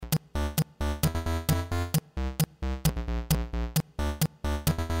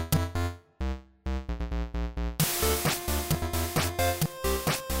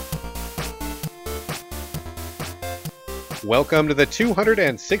Welcome to the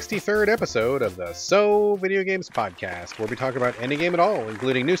 263rd episode of the Video Games podcast, where we talk about any game at all,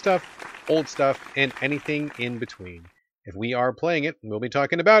 including new stuff, old stuff, and anything in between. If we are playing it, we'll be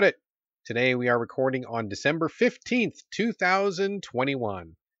talking about it. Today we are recording on December 15th,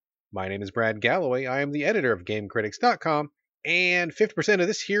 2021. My name is Brad Galloway. I am the editor of GameCritics.com, and 50% of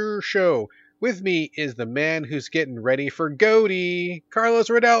this here show. With me is the man who's getting ready for GOTY, Carlos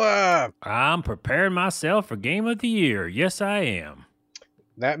Rodella. I'm preparing myself for Game of the Year. Yes, I am.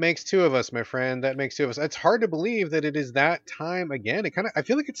 That makes two of us, my friend. That makes two of us. It's hard to believe that it is that time again. I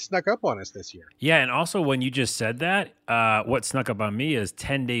feel like it snuck up on us this year. Yeah, and also when you just said that, what snuck up on me is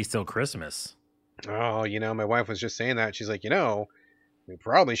 10 days till Christmas. Oh, my wife was just saying that. She's like, we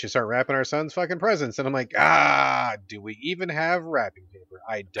probably should start wrapping our son's fucking presents. And I'm like, do we even have wrapping paper?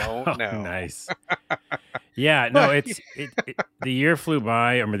 I don't know. Nice. Yeah, no, the year flew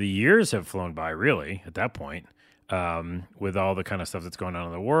by. I mean, the years have flown by, really, at that point, with all the kind of stuff that's going on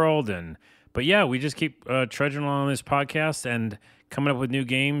in the world. But yeah, we just keep trudging along this podcast and coming up with new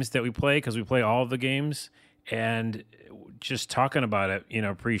games that we play, because we play all of the games, and just talking about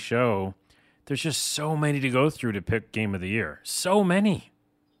it, pre-show. There's just so many to go through to pick Game of the Year. So many.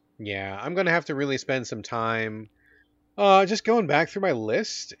 Yeah, I'm going to have to really spend some time just going back through my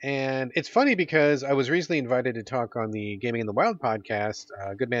list. And it's funny because I was recently invited to talk on the Gaming in the Wild podcast.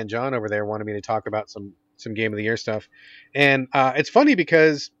 Good man John over there wanted me to talk about some Game of the Year stuff. And it's funny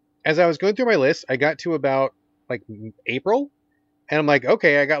because as I was going through my list, I got to about like April. And I'm like,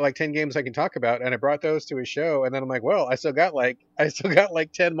 okay, I got like 10 games I can talk about, and I brought those to a show. And then I'm like, well, I still got like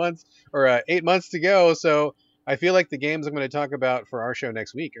 10 months or 8 months to go. So I feel like the games I'm going to talk about for our show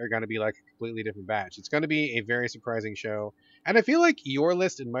next week are going to be like a completely different batch. It's going to be a very surprising show. And I feel like your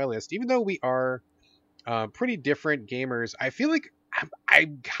list and my list, even though we are pretty different gamers, I feel like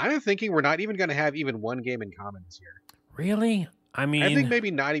I'm kind of thinking we're not even going to have even one game in common this year. Really? I mean, I think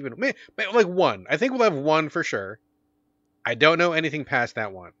maybe not even, like one. I think we'll have one for sure. I don't know anything past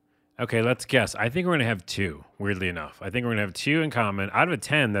that one. Okay, let's guess. I think we're going to have two, weirdly enough. I think we're going to have two in common. Out of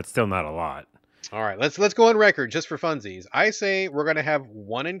 10, that's still not a lot. All right, let's go on record just for funsies. I say we're going to have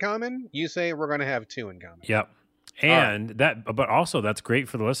one in common. You say we're going to have two in common. Yep. And but also that's great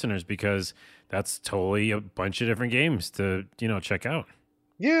for the listeners, because that's totally a bunch of different games to, check out.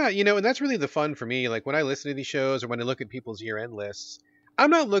 Yeah, and that's really the fun for me. Like when I listen to these shows or when I look at people's year-end lists, I'm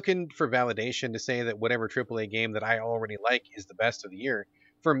not looking for validation to say that whatever AAA game that I already like is the best of the year.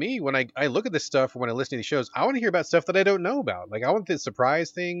 For me, when I look at this stuff or when I listen to these shows, I want to hear about stuff that I don't know about. Like I want the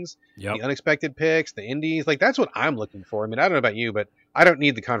surprise things, the unexpected picks, the indies. Like that's what I'm looking for. I mean, I don't know about you, but I don't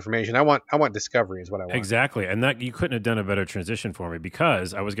need the confirmation. I want discovery is what I want. Exactly. And that you couldn't have done a better transition for me,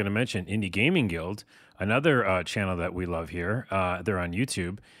 because I was going to mention Indie Gaming Guild, another channel that we love here. They're on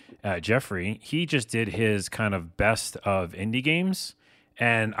YouTube. Jeffrey, he just did his kind of best of indie games.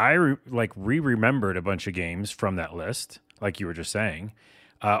 And I remembered a bunch of games from that list, like you were just saying,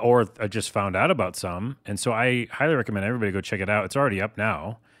 or I just found out about some. And so I highly recommend everybody go check it out. It's already up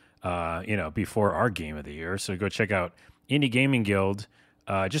now, before our Game of the Year. So go check out Indie Gaming Guild.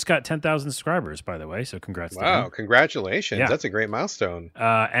 Just got 10,000 subscribers, by the way. So congrats to them. Wow, congratulations. Yeah. That's a great milestone.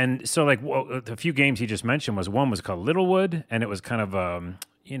 And so a few games he just mentioned one was called Littlewood, and it was kind of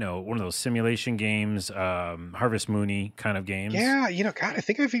one of those simulation games, Harvest Moon-y kind of games. Yeah, God, I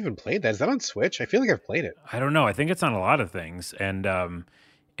think I've even played that. Is that on Switch? I feel like I've played it. I don't know. I think it's on a lot of things. And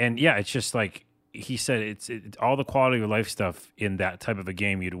yeah, it's just like he said, it's all the quality of life stuff in that type of a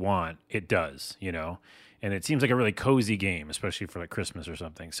game you'd want. It does, and it seems like a really cozy game, especially for like Christmas or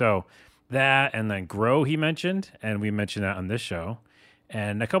something. So that, and then Grow he mentioned, and we mentioned that on this show,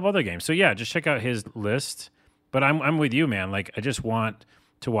 and a couple other games. So yeah, just check out his list. But I'm with you, man. Like I just want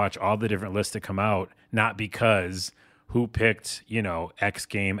to watch all the different lists that come out, not because who picked, X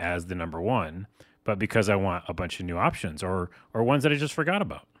game as the number one, but because I want a bunch of new options or ones that I just forgot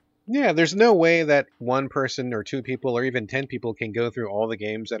about. Yeah, there's no way that one person or two people or even 10 people can go through all the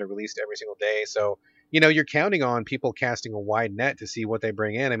games that are released every single day. So, you're counting on people casting a wide net to see what they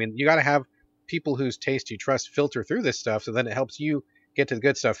bring in. I mean, you got to have people whose taste you trust filter through this stuff, so then it helps you get to the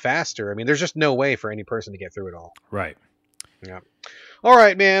good stuff faster. I mean, there's just no way for any person to get through it all. Right. Yeah. All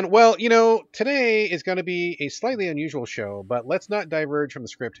right, man. Well, today is going to be a slightly unusual show, but let's not diverge from the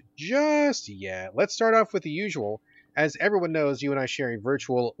script just yet. Let's start off with the usual. As everyone knows, you and I share a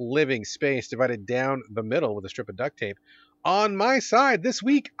virtual living space divided down the middle with a strip of duct tape. On my side this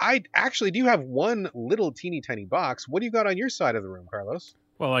week, I actually do have one little teeny tiny box. What do you got on your side of the room, Carlos?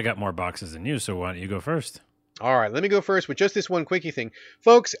 Well, I got more boxes than you, so why don't you go first? All right, let me go first with just this one quickie thing.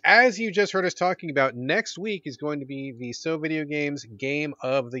 Folks, as you just heard us talking about, next week is going to be the So Video Games Game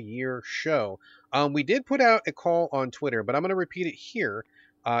of the Year show. We did put out a call on Twitter, but I'm going to repeat it here.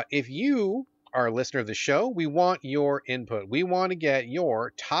 If you are a listener of the show, we want your input. We want to get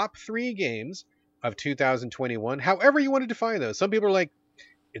your top 3 games of 2021, however you want to define those. Some people are like,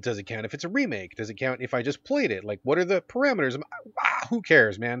 it doesn't count if it's a remake. Does it count if I just played it? Like, what are the parameters? Who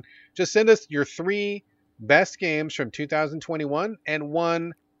cares, man? Just send us your 3 best games from 2021 and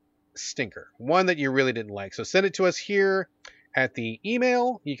 1 stinker, one that you really didn't like. So send it to us here at the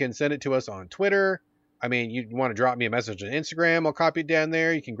email. You can send it to us on Twitter. I mean, you want to drop me a message on Instagram, I'll copy it down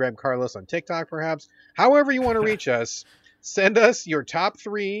there. You can grab Carlos on TikTok, perhaps. However you want to reach us, send us your top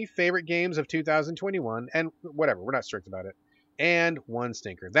 3 favorite games of 2021 and whatever. We're not strict about it. And 1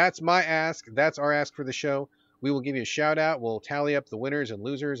 stinker. That's my ask. That's our ask for the show. We will give you a shout out. We'll tally up the winners and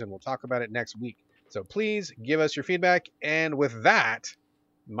losers, and we'll talk about it next week. So please give us your feedback. And with that,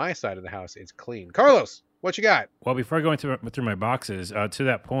 my side of the house is clean. Carlos, what you got? Well, before I go through my boxes, to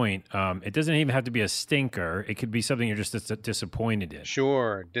that point, it doesn't even have to be a stinker. It could be something you're just disappointed in.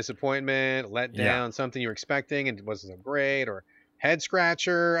 Sure. Disappointment, let down, something you're expecting and it wasn't so great, or head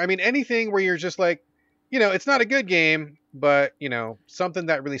scratcher. I mean, anything where you're just like, it's not a good game, but, something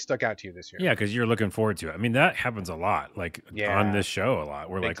that really stuck out to you this year. Yeah, because you're looking forward to it. I mean, that happens a lot, on this show a lot.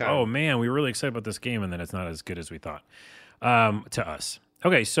 We're like, oh, man, we were really excited about this game, and then it's not as good as we thought to us.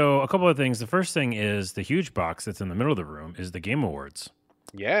 Okay, so a couple of things. The first thing is the huge box that's in the middle of the room is the Game Awards.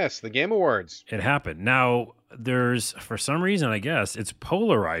 Yes, the Game Awards. It happened. Now, there's, for some reason, I guess, it's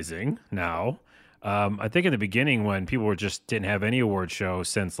polarizing now. I think in the beginning when people didn't have any award show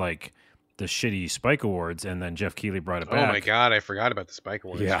since, the shitty Spike Awards, and then Jeff Keighley brought it back. Oh my God, I forgot about the Spike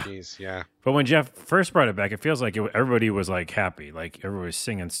Awards. Yeah. Jeez, yeah. But when Jeff first brought it back, it feels like everybody was happy. Like everybody was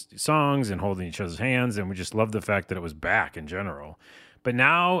singing songs and holding each other's hands, and we just loved the fact that it was back in general. But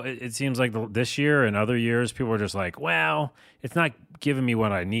now it seems like this year and other years, people are just like, well, it's not giving me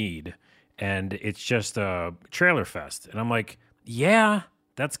what I need, and it's just a trailer fest. And I'm like, yeah,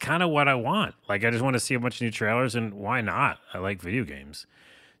 that's kind of what I want. I just want to see a bunch of new trailers, and why not? I like video games.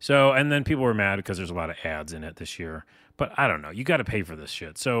 So, and then people were mad because there's a lot of ads in it this year. But I don't know. You got to pay for this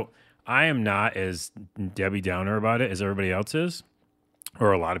shit. So I am not as Debbie Downer about it as everybody else is,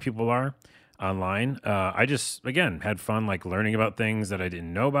 or a lot of people are online. I just, again, had fun learning about things that I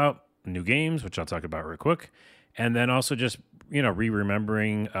didn't know about, new games, which I'll talk about real quick. And then also just,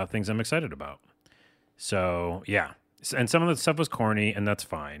 remembering things I'm excited about. So, yeah. And some of the stuff was corny, and that's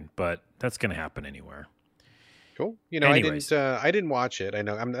fine. But that's going to happen anywhere. Cool. Anyways. I didn't watch it. I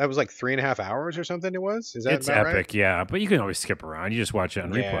know that was 3.5 hours or something. It was. Is that it's about epic? Right? Yeah, but you can always skip around. You just watch it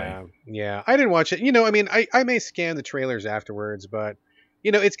on replay. Yeah. I didn't watch it. I may scan the trailers afterwards, but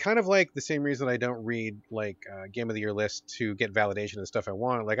it's kind of like the same reason I don't read Game of the Year list to get validation of the stuff I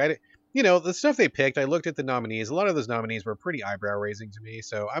want. The stuff they picked. I looked at the nominees. A lot of those nominees were pretty eyebrow raising to me,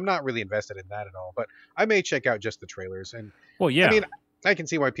 so I'm not really invested in that at all. But I may check out just the trailers. And well, yeah. I can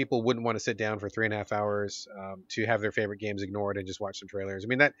see why people wouldn't want to sit down for 3.5 hours to have their favorite games ignored and just watch some trailers.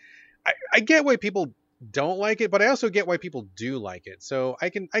 I get why people don't like it, but I also get why people do like it. So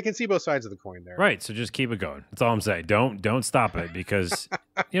I can see both sides of the coin there. Right. So just keep it going. That's all I'm saying. Don't stop it because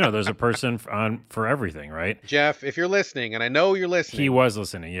there's a person on for everything, right? Jeff, if you're listening, and I know you're listening, he was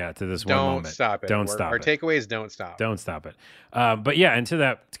listening. Yeah, to this one moment. Don't stop it. Don't stop. Our takeaway is don't stop. Don't stop it. But yeah, and to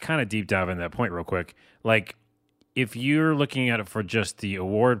that kind of deep dive in that point, real quick, if you're looking at it for just the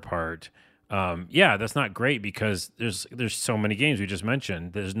award part, that's not great because there's so many games we just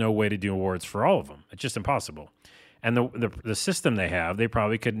mentioned. There's no way to do awards for all of them. It's just impossible. And the system they have, they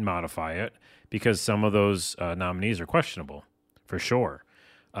probably could modify it because some of those nominees are questionable, for sure.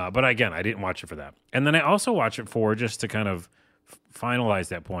 But again, I didn't watch it for that. And then I also watch it for, just to kind of finalize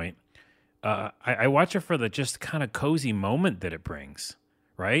that point, I watch it for the just kind of cozy moment that it brings,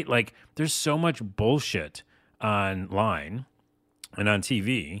 right? There's so much bullshit online and on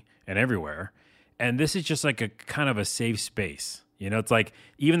TV and everywhere, and this is just a kind of a safe space. It's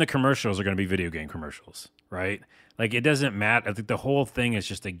even the commercials are going to be video game commercials, right? It doesn't matter. I think the whole thing is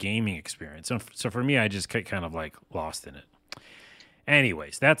just a gaming experience. So for me, I just get kind of lost in it.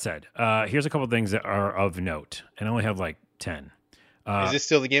 Anyways, that said, here's a couple of things that are of note, and I only have 10. Is this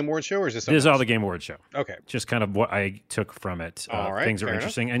still the Game Award show, or is this something This is all else? the Game Award show. Okay. Just kind of what I took from it. All right, things that are fair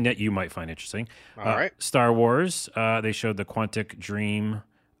interesting and that you might find interesting. All right. Star Wars, they showed the Quantic Dream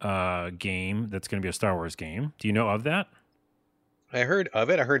game that's going to be a Star Wars game. Do you know of that? I heard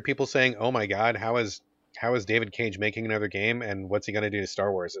of it. I heard people saying, "Oh my God, how is David Cage making another game, and what's he going to do to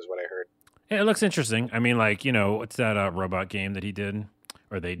Star Wars?" Is what I heard. Yeah, it looks interesting. I mean, what's that robot game that he did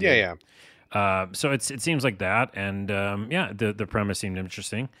or they did? Yeah. So it seems like that, and yeah, the premise seemed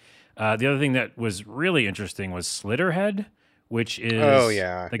interesting. The other thing that was really interesting was Slitterhead, which Oh is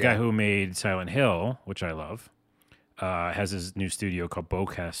yeah, the guy yeah. who made Silent Hill, which I love. Has his new studio called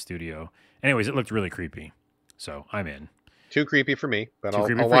Bowcast Studio. Anyways, it looked really creepy, so I'm in. Too creepy for me, but Too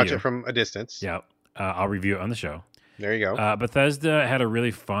creepy I'll for watch it you. from a distance. Yeah, I'll review it on the show. There you go. Bethesda had a really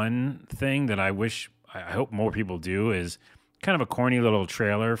fun thing that I hope more people do is kind of a corny little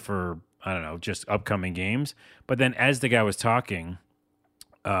trailer for, I don't know, just upcoming games. But then as the guy was talking,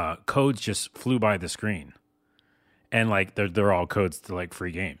 codes just flew by the screen, and like they're all codes to like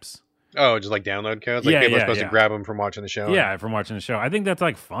free games. Oh, just like download codes. Like Yeah, people are yeah, supposed to yeah, grab them from watching the show. yeah. From watching the show, I think that's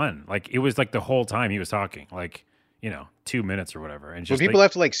like fun. Like it was like the whole time he was talking, like 2 minutes or whatever, and Would just people like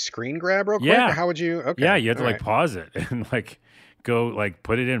have to like screen grab real quick? Or yeah, how would you? Okay. yeah, you had to All like right. pause it and like go like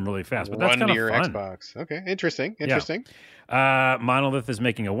put it in really fast. But that's Run kind to of your fun. Xbox. Okay. Interesting. Yeah. Interesting. Monolith is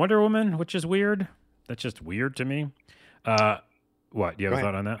making a Wonder Woman, which is weird. That's just weird to me. What? Do you Go have a ahead.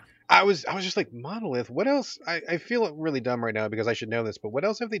 thought on that? I was just like Monolith. What else? I feel really dumb right now because I should know this, but what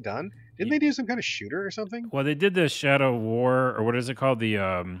else have they done? Didn't they do some kind of shooter or something? Well, they did the Shadow War, or what is it called?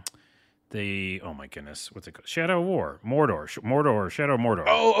 The oh my goodness, what's it called? Shadow War, Mordor, Shadow Mordor.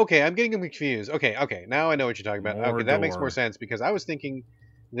 Oh, okay. I'm getting them confused. Okay. Now I know what you're talking about. Okay, that makes more Mordor. sense because I was thinking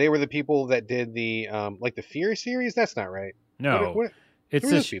they were the people that did the like the Fear series. That's not right. No, What it's who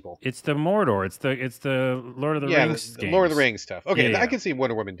are the those people? it's the Mordor. It's the Lord of the Yeah, Rings the Lord of the games. Rings stuff. Okay, Yeah, I yeah. can see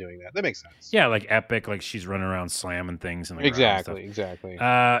Wonder Woman doing that. That makes sense. Yeah, like epic, like she's running around slamming things in the ground and stuff. Exactly.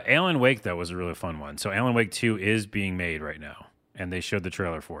 Alan Wake though was a really fun one. So Alan Wake 2 is being made right now, and they showed the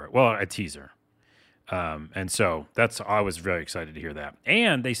trailer for it. Well, a teaser. And so I was very excited to hear that.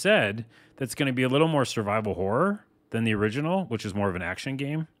 And they said that's going to be a little more survival horror than the original, which is more of an action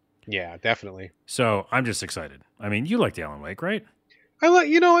game. Yeah, definitely. So I'm just excited. I mean, you liked Alan Wake, right? I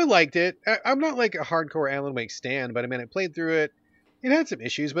liked it. I'm not like a hardcore Alan Wake stan, but I mean, I played through it. It had some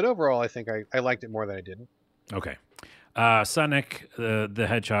issues, but overall, I think I liked it more than I didn't. Okay. Sonic the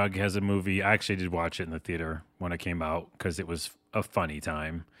Hedgehog has a movie. I actually did watch it in the theater when it came out because it was a funny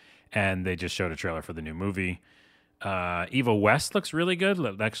time. And they just showed a trailer for the new movie. Evil West looks really good.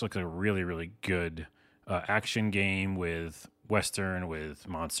 It actually looks like a really, really good action game with Western, with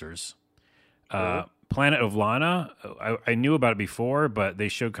monsters. Cool. Planet of Lana, I knew about it before, but they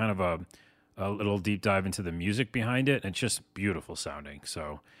showed kind of a little deep dive into the music behind it. And it's just beautiful sounding.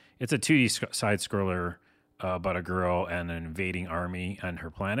 So it's a 2D side scroller about a girl and an invading army on her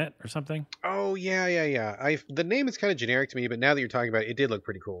planet or something. Oh yeah. The name is kind of generic to me, but now that you're talking about it, it did look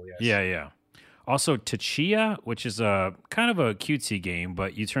pretty cool. Yes. Yeah. Also, Tachia, which is a kind of a cutesy game,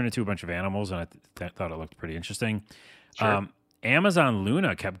 but you turn into a bunch of animals, and I thought it looked pretty interesting. Sure. Amazon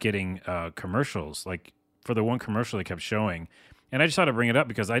Luna kept getting commercials, like for the one commercial they kept showing, and I just thought to bring it up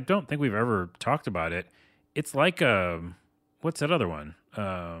because I don't think we've ever talked about it. It's like what's that other one?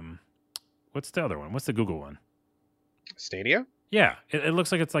 What's the other one? What's the Google one? Stadia. Yeah, it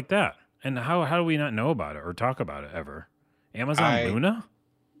looks like it's like that. And how do we not know about it or talk about it ever? Amazon Luna?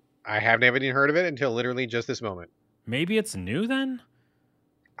 I have never even heard of it until literally just this moment. Maybe it's new then?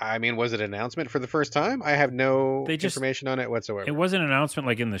 I mean, was it an announcement for the first time? I have no information on it whatsoever. It wasn't an announcement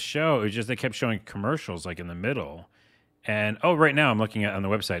like in the show. It was just they kept showing commercials like in the middle. And right now I'm looking at on the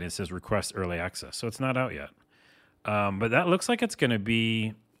website and it says request early access. So it's not out yet. But that looks like it's going to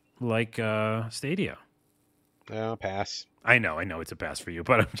be like Stadia. Oh, pass. I know it's a pass for you,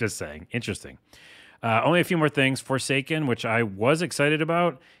 but I'm just saying. Interesting. Only a few more things. Forsaken, which I was excited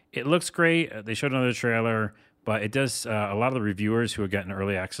about. It looks great. They showed another trailer, but it does. A lot of the reviewers who have gotten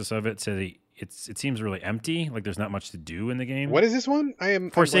early access of it say it seems really empty. Like there's not much to do in the game. What is this one?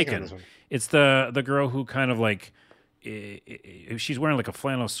 I'm Forsaken. on this one. It's the girl who kind of like she's wearing like a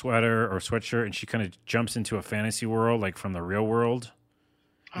flannel sweater or sweatshirt, and she kind of jumps into a fantasy world, like from the real world,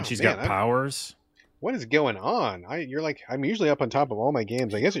 and she's got powers. What is going on? I'm usually up on top of all my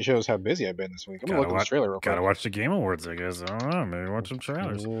games. I guess it shows how busy I've been this week. I'm gonna look at this trailer real quick. Gotta watch the Game Awards, I guess. I don't know. Maybe watch some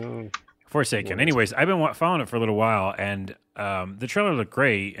trailers. Forsaken. Anyways, I've been following it for a little while, and the trailer looked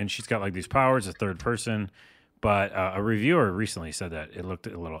great. And she's got like these powers, a third person. But a reviewer recently said that it looked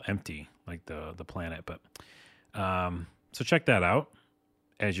a little empty, like the planet. But so check that out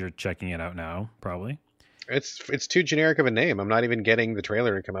as you're checking it out now, probably. It's too generic of a name. I'm not even getting the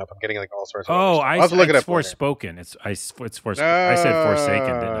trailer to come up. I'm getting like all sorts of I'll have to look it up. Forspoken. I said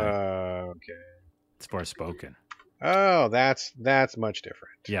Forsaken, didn't I? Okay. It's Forspoken. Oh, that's much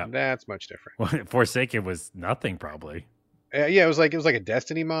different. Yeah, that's much different. Well, Forsaken was nothing probably. Yeah, it was like a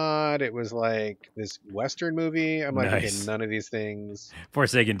Destiny mod. It was like this Western movie. I'm like, nice. Okay, none of these things.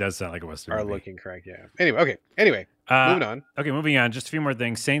 Forsaken does sound like a Western are movie. looking correct. Yeah. Anyway, okay. Anyway, Moving on. Okay, moving on. Just a few more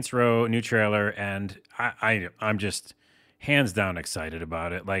things. Saints Row new trailer, and I'm just hands down excited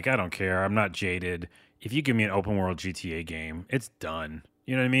about it. Like I don't care. I'm not jaded. If you give me an open world GTA game, it's done.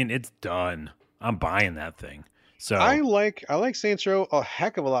 You know what I mean? It's done. I'm buying that thing. So I like Saints Row a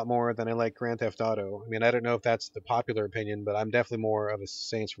heck of a lot more than I like Grand Theft Auto. I mean, I don't know if that's the popular opinion, but I'm definitely more of a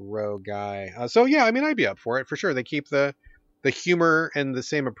Saints Row guy. So yeah, I mean, I'd be up for it for sure. They keep the humor and the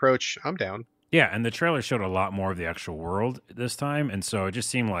same approach. I'm down. yeah, and the trailer showed a lot more of the actual world this time, and so it just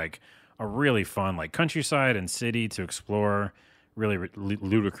seemed like a really fun like countryside and city to explore. Really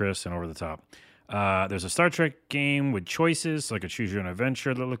ludicrous and over the top. There's a Star Trek game with choices, like a choose your own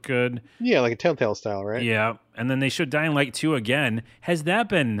adventure that looked good. Yeah, like a Telltale style, right? Yeah, and then they showed Dying Light 2 again. Has that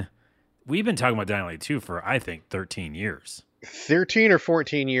been? We've been talking about Dying Light 2 for I think 13 years. 13 or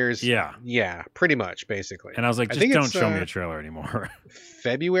 14 years. Yeah, Yeah, pretty much, basically. and I was like, I just think don't it's show me a trailer anymore.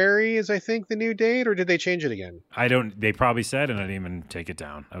 February is, I think, the new date, or did they change it again? I don't. They probably said, and I didn't even take it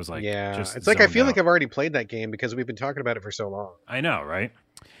down. I was like, Yeah, just it's like I feel zoned like out. I've already played that game because we've been talking about it for so long. I know, right?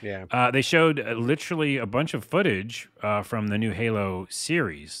 Yeah. They showed literally a bunch of footage from the new Halo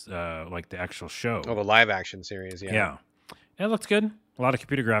series, like the actual show. Oh, the live action series. Yeah. Yeah. It looked good. A lot of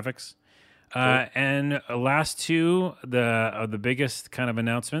computer graphics. Cool. And last two, the biggest kind of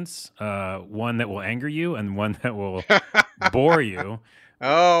announcements, one that will anger you and one that will bore you.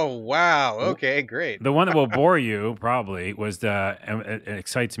 Oh, wow. Okay, great. The one that will bore you probably was and it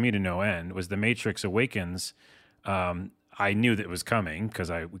excites me to no end, was The Matrix Awakens. I knew that it was coming because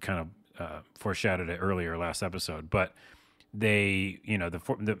we kind of foreshadowed it earlier last episode, but the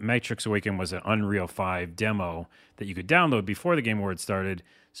Matrix Awakening was an Unreal 5 demo that you could download before the Game Awards started.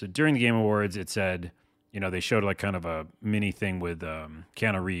 So during the Game Awards, it said, they showed like kind of a mini thing with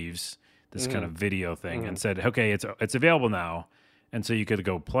Keanu Reeves, this kind of video thing, and said, okay, it's available now, and so you could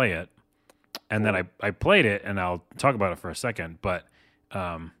go play it. And then I played it, and I'll talk about it for a second, but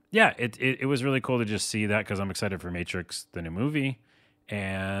yeah, it was really cool to just see that because I'm excited for Matrix, the new movie,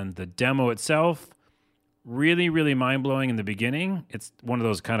 and the demo itself. Really, really mind-blowing in the beginning. It's one of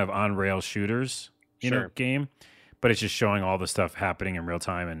those kind of on-rail shooters, game, but it's just showing all the stuff happening in real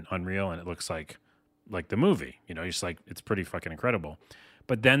time and Unreal, and it looks like the movie. Just like it's pretty fucking incredible.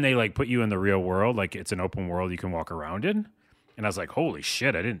 But then they like put you in the real world, like it's an open world you can walk around in, and I was like, holy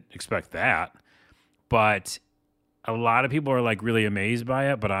shit, I didn't expect that. But a lot of people are like really amazed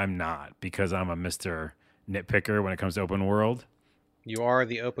by it, but I'm not because I'm a Mr. Nitpicker when it comes to open world. You are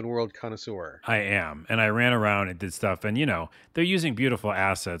the open world connoisseur. I am. And I ran around and did stuff. And, they're using beautiful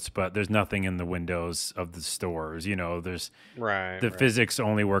assets, but there's nothing in the windows of the stores. There's the physics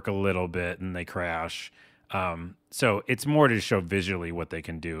only work a little bit and they crash. So it's more to show visually what they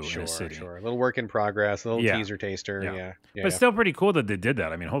can do in a city. Sure. A little work in progress, a little teaser taster. Yeah. But it's still pretty cool that they did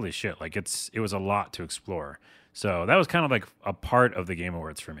that. I mean, holy shit. Like it was a lot to explore. So that was kind of like a part of the Game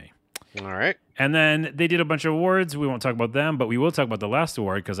Awards for me. All right. And then they did a bunch of awards. We won't talk about them, but we will talk about the last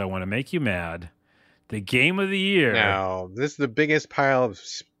award because I want to make you mad. The Game of the Year. Now, this is the biggest pile of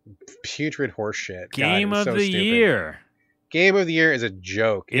putrid horse shit. Game of the Year. Game of the Year is a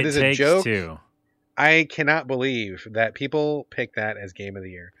joke. It is a joke. Two. I cannot believe that people pick that as Game of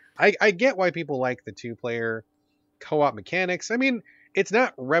the Year. I get why people like the two-player co-op mechanics. I mean, it's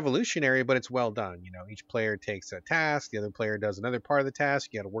not revolutionary, but it's well done. Each player takes a task, the other player does another part of the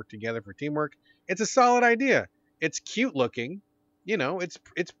task. You got to work together for teamwork. It's a solid idea. It's cute looking. It's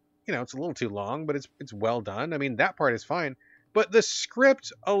a little too long, but it's well done. I mean, that part is fine. But the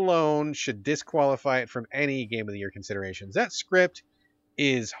script alone should disqualify it from any Game of the Year considerations. That script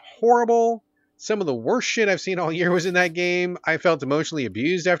is horrible. Some of the worst shit I've seen all year was in that game. I felt emotionally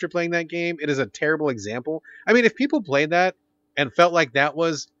abused after playing that game. It is a terrible example. I mean, if people played that and felt like that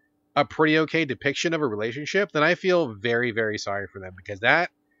was a pretty okay depiction of a relationship, then I feel very, very sorry for them because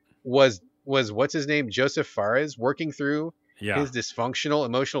that was what's his name, Joseph Fares, working through his dysfunctional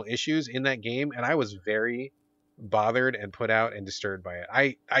emotional issues in that game, and I was very bothered and put out and disturbed by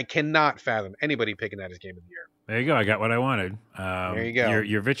it. I cannot fathom anybody picking that as Game of the Year. There you go. I got what I wanted. There you go.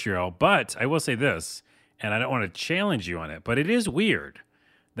 Your vitriol. But I will say this, and I don't want to challenge you on it, but it is weird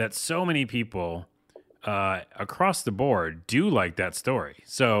that so many people across the board do like that story.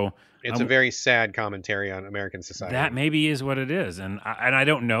 So it's a very sad commentary on American society. That maybe is what it is, and I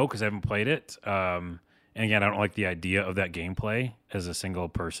don't know because I haven't played it. And again, I don't like the idea of that gameplay as a single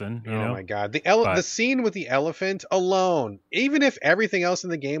person. My god, the scene with the elephant alone, even if everything else in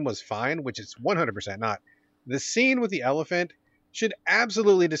the game was fine, which it's 100% not, the scene with the elephant should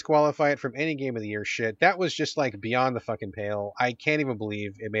absolutely disqualify it from any game of the year shit. That was just like beyond the fucking pale. I can't even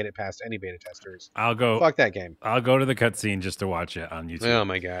believe it made it past any beta testers. I'll go. Fuck that game. I'll go to the cutscene just to watch it on YouTube. Oh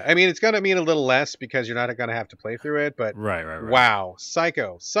my god. I mean, it's gonna mean a little less because you're not gonna have to play through it, but Right. wow,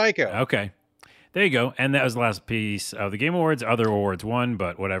 psycho. Okay. There you go. And that was the last piece of the Game Awards. Other awards won,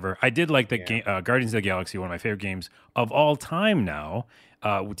 but whatever. I did like the game, Guardians of the Galaxy, one of my favorite games of all time now,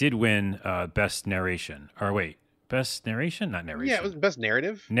 did win Best Narration. Or wait, Best Narration? Not Narration. Yeah, it was Best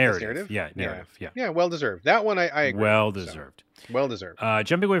Narrative. Narrative. Yeah, Narrative. Yeah, well deserved. That one I agree. Well deserved. So, well deserved.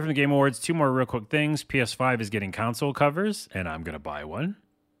 Jumping away from the Game Awards, two more real quick things. PS5 is getting console covers, and I'm going to buy one.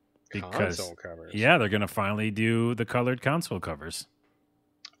 Console covers? Yeah, they're going to finally do the colored console covers.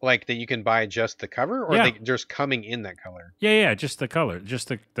 Like that you can buy just the cover, or they just coming in that color? Yeah, just the color,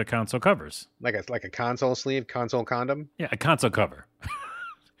 just the console covers. Like a console sleeve, console condom? Yeah, a console cover.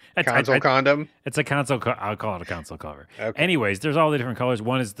 Console condom? It's a console I'll call it a console cover. Okay. Anyways, there's all the different colors.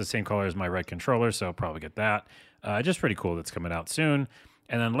 One is the same color as my red controller, so I'll probably get that. Just pretty cool that's coming out soon.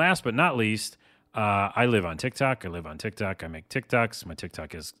 And then last but not least, I live on TikTok. I make TikToks. My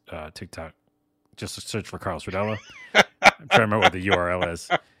TikTok is TikTok. Just search for Carlos Rodella. I'm trying to remember what the URL is.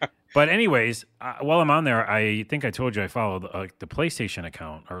 But anyways, while I'm on there, I think I told you I follow the PlayStation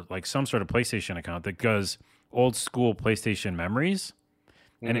account, or like some sort of PlayStation account that does old school PlayStation memories.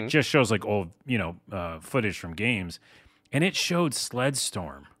 And it just shows like old, footage from games. And it showed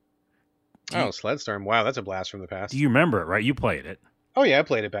Sledstorm. Sledstorm. Wow, that's a blast from the past. Do you remember it, right? You played it. Oh, yeah, I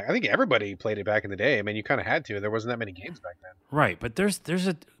played it back. I think everybody played it back in the day. I mean, you kind of had to. There wasn't that many games back then. Right, but there's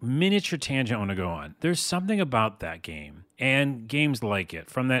a miniature tangent I want to go on. There's something about that game and games like it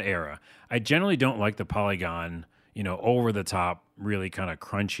from that era. I generally don't like the polygon, over the top, really kind of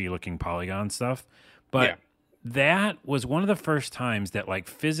crunchy looking polygon stuff. But that was one of the first times that like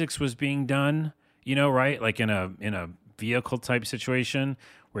physics was being done, right? Like in a vehicle type situation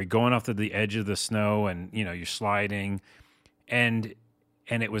where you're going off to the edge of the snow and, you're sliding. And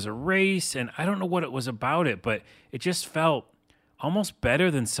it was a race, and I don't know what it was about it, but it just felt almost better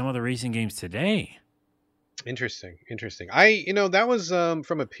than some of the racing games today. Interesting. That was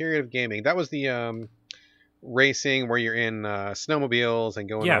from a period of gaming. That was the racing where you're in snowmobiles and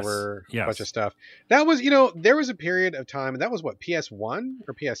going over a bunch of stuff. That was, there was a period of time, and that was what, PS1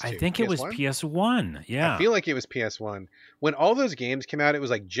 or PS2? I think it was PS1. Yeah. I feel like it was PS1. When all those games came out, it was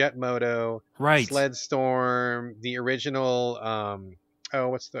like Jet Moto, right, Sledstorm, the original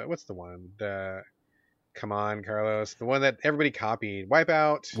what's the one? Come on, Carlos. The one that everybody copied.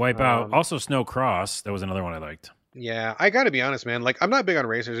 Wipeout. Also Snow Cross. That was another one I liked. Yeah, I got to be honest, man. Like, I'm not big on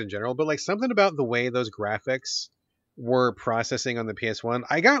racers in general, but like something about the way those graphics were processing on the PS1,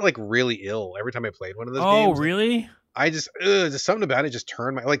 I got like really ill every time I played one of those games. Oh, really? I just something about it just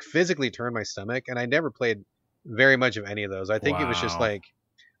physically turned my stomach, and I never played very much of any of those. I think it was just like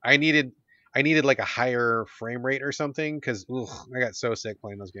I needed like a higher frame rate or something, because I got so sick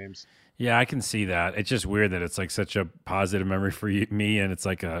playing those games. Yeah, I can see that. It's just weird that it's like such a positive memory for me, and it's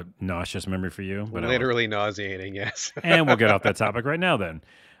like a nauseous memory for you. But literally nauseating, yes. And we'll get off that topic right now then.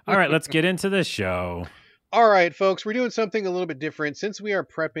 All right, let's get into this show. All right, folks, we're doing something a little bit different since we are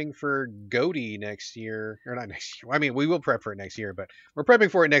prepping for GOTY next year, or not next year. I mean, we will prep for it next year, but we're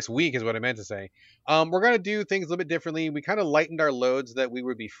prepping for it next week is what I meant to say. We're going to do things a little bit differently. We kind of lightened our loads so that we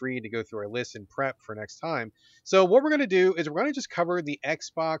would be free to go through our list and prep for next time. So what we're going to do is we're going to just cover the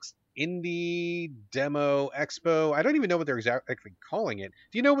Xbox Indie Demo Expo. I don't even know what they're exactly calling it.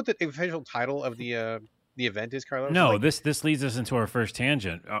 Do you know what the official title of the event is, Carlos? No, this leads us into our first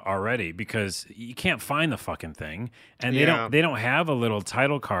tangent already, because you can't find the fucking thing, and they don't have a little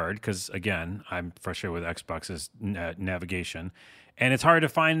title card, because again, I'm frustrated with Xbox's navigation, and it's hard to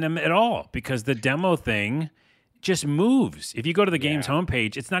find them at all because the demo thing just moves. If you go to the game's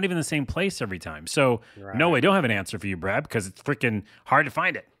homepage, it's not even the same place every time. So no, I don't have an answer for you, Brad, because it's freaking hard to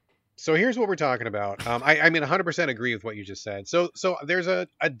find it. So here's what we're talking about. I mean, 100% agree with what you just said. So there's a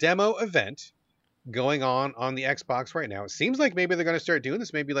demo event going on the Xbox right now. It seems like maybe they're going to start doing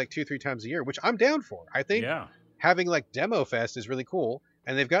this maybe like 2-3 times a year, which I'm down for. I think having like Demo Fest is really cool.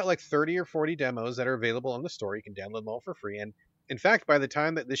 And they've got like 30 or 40 demos that are available on the store. You can download them all for free. And in fact, by the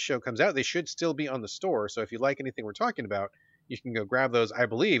time that this show comes out, they should still be on the store. So if you like anything we're talking about, you can go grab those. I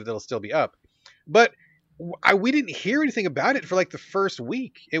believe they'll still be up. But we didn't hear anything about it for like the first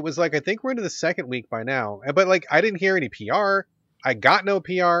week. It was like, I think we're into the second week by now. But like, I didn't hear any PR. I got no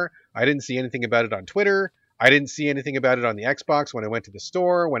PR. I didn't see anything about it on Twitter. I didn't see anything about it on the Xbox when I went to the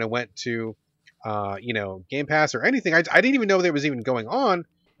store, when I went to, Game Pass or anything. I didn't even know there was even going on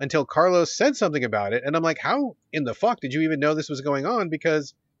until Carlos said something about it. And I'm like, how in the fuck did you even know this was going on?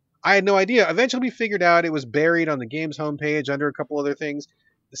 Because I had no idea. Eventually, we figured out it was buried on the game's homepage under a couple other things.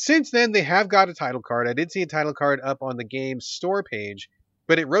 Since then, they have got a title card. I did see a title card up on the game's store page,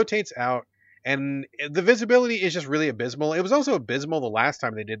 but it rotates out, and the visibility is just really abysmal. It was also abysmal the last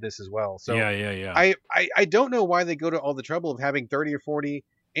time they did this as well. So Yeah, yeah, yeah. I don't know why they go to all the trouble of having 30 or 40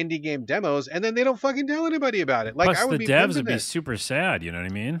 indie game demos and then they don't fucking tell anybody about it. Like, Plus, I would the be devs pimping would be this. super sad. You know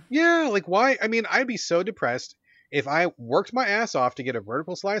what I mean? Yeah, like why? I mean, I'd be so depressed if I worked my ass off to get a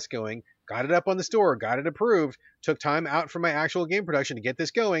vertical slice going, got it up on the store, got it approved, took time out from my actual game production to get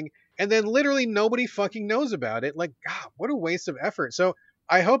this going, and then literally nobody fucking knows about it. Like, God, what a waste of effort. So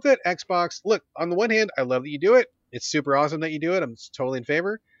I hope that Xbox, look, on the one hand, I love that you do it. It's super awesome that you do it. I'm totally in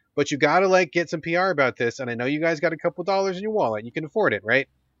favor. But you gotta like get some PR about this. And I know you guys got a couple dollars in your wallet. You can afford it, right?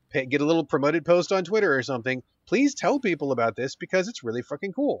 Get a little promoted post on Twitter or something. Please tell people about this because it's really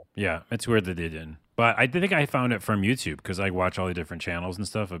fucking cool. Yeah, it's weird that they didn't. But I think I found it from YouTube because I watch all the different channels and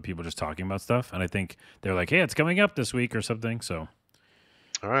stuff of people just talking about stuff. And I think they're like, hey, it's coming up this week or something. So,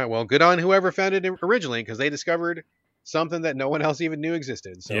 All right, well, good on whoever found it originally because they discovered something that no one else even knew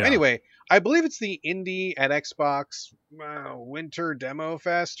existed. So yeah. anyway, I believe it's the Indie at Xbox Winter Demo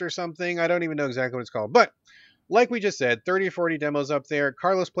Fest or something. I don't even know exactly what it's called. But like we just said, 30 or 40 demos up there.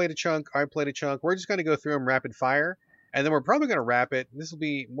 Carlos played a chunk. I played a chunk. We're just going to go through them rapid fire. And then we're probably going to wrap it. This will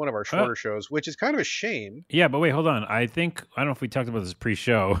be one of our shorter shows, which is kind of a shame. Yeah, but wait, hold on. I don't know if we talked about this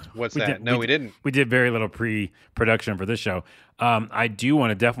pre-show. What's that? No, we didn't. We did very little pre-production for this show. I do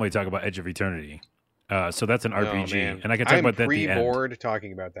want to definitely talk about Edge of Eternity. So that's an RPG, and I can talk about that at the end. I'm pre-bored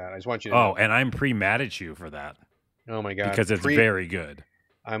talking about that. I just want you to know. Oh, and I'm pre-mad at you for that. Oh my God. Because it's very good.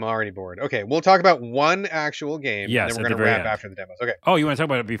 I'm already bored. Okay, we'll talk about one actual game, yes, and then we're going to wrap after the demos. Okay. Oh, you want to talk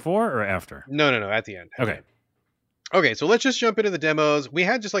about it before or after? No, at the end. Okay. Okay, so let's just jump into the demos. We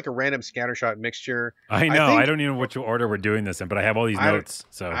had just like a random scattershot mixture. I know. I don't even know which order we're doing this in, but I have all these notes.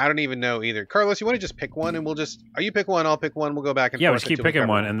 So I don't even know either. Carlos, you want to just pick one, and we'll just you pick one, I'll pick one. We'll go back and forth. Yeah, we'll just keep picking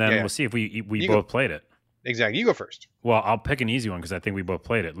one, and then we'll see if we both played it. Exactly. You go first. Well, I'll pick an easy one because I think we both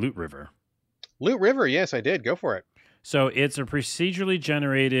played it. Loot River. Loot River. Yes, I did. Go for it. So it's a procedurally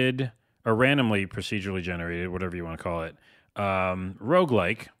generated or randomly procedurally generated, whatever you want to call it,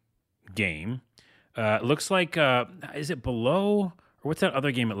 roguelike game. Looks like, is it Below? Or what's that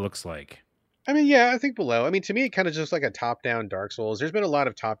other game it looks like? I mean, yeah, I think Below. I mean, to me, it kind of just like a top-down Dark Souls. There's been a lot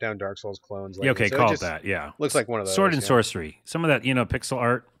of top-down Dark Souls clones lately. Yeah, okay, so call it that, yeah. Looks like one of those. Sword and Sorcery. Some of that, pixel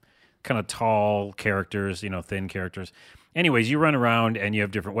art, kind of tall characters, thin characters. Anyways, you run around and you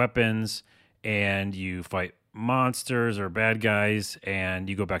have different weapons and you fight monsters or bad guys and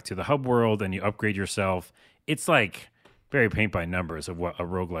you go back to the hub world and you upgrade yourself. It's like very paint by numbers of what a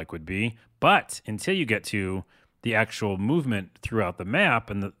roguelike would be. But until you get to the actual movement throughout the map,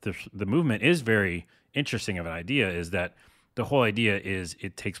 and the movement is very interesting of an idea, is that the whole idea is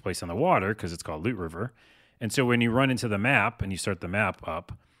it takes place on the water because it's called Loot River. And so when you run into the map and you start the map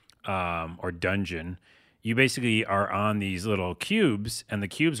up, or dungeon, you basically are on these little cubes, and the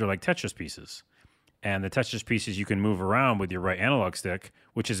cubes are like Tetris pieces. And the Tetris pieces you can move around with your right analog stick,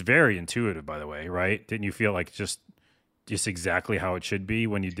 which is very intuitive, by the way, right? Didn't you feel like just exactly how it should be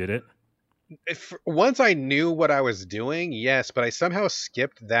when you did it? Once I knew what I was doing, yes, but I somehow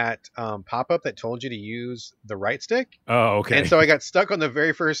skipped that pop-up that told you to use the right stick. Oh, okay. And so I got stuck on the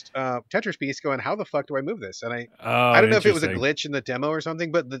very first Tetris piece going, how the fuck do I move this? And I don't know if it was a glitch in the demo or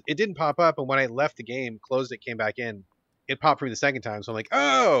something, but it didn't pop up. And when I left the game, closed it, came back in, it popped for me the second time. So I'm like,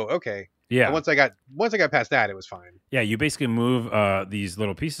 oh, okay. Yeah. And once I got past that, it was fine. Yeah, you basically move these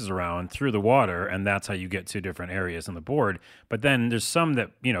little pieces around through the water, and that's how you get to different areas on the board. But then there's some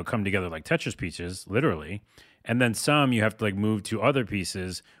that come together like Tetris pieces, literally, and then some you have to like move to other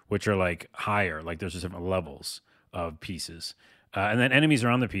pieces which are like higher. Like there's just different levels of pieces, and then enemies are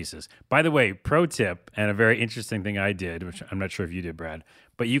on the pieces. By the way, pro tip and a very interesting thing I did, which I'm not sure if you did, Brad,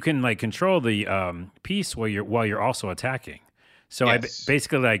 but you can like control the piece while you're also attacking. So yes. I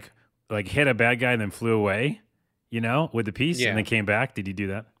basically like hit a bad guy and then flew away, with the piece and then came back. Did you do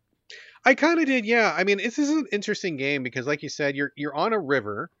that? I kind of did, yeah. I mean, this is an interesting game because, like you said, you're on a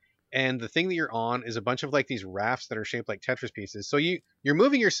river, and the thing that you're on is a bunch of like these rafts that are shaped like Tetris pieces. So you're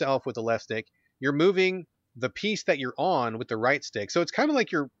moving yourself with the left stick. You're moving the piece that you're on with the right stick. So it's kind of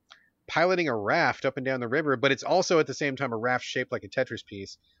like you're piloting a raft up and down the river, but it's also at the same time a raft shaped like a Tetris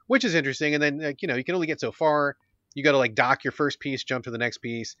piece, which is interesting. And then you can only get so far. You got to like dock your first piece, jump to the next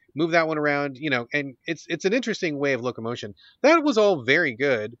piece, move that one around, and it's an interesting way of locomotion. That was all very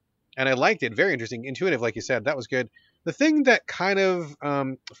good, and I liked it. Very interesting, intuitive, like you said. That was good. The thing that kind of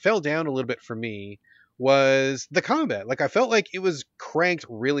fell down a little bit for me was the combat. Like I felt like it was cranked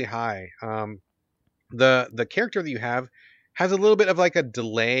really high. The character that you have has a little bit of like a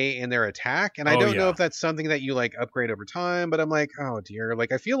delay in their attack, and I Oh don't know yeah. if that's something that you like upgrade over time, but I'm like, oh dear,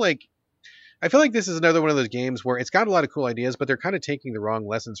 like I feel like this is another one of those games where it's got a lot of cool ideas, but they're kind of taking the wrong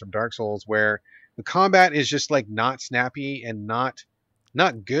lessons from Dark Souls, where the combat is just like not snappy and not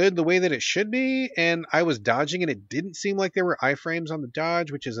good the way that it should be. And I was dodging, and it didn't seem like there were iframes on the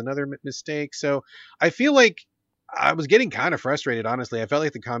dodge, which is another mistake. So I feel like I was getting kind of frustrated, honestly. I felt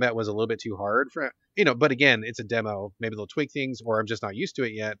like the combat was a little bit too hard for, but again, it's a demo. Maybe they'll tweak things, or I'm just not used to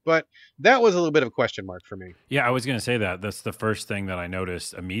it yet. But that was a little bit of a question mark for me. Yeah, I was going to say that. That's the first thing that I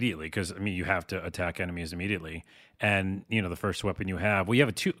noticed immediately because I mean, you have to attack enemies immediately, and the first weapon you have, well, you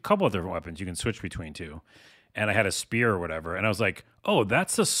have a couple of different weapons you can switch between two, and I had a spear or whatever, and I was like, oh,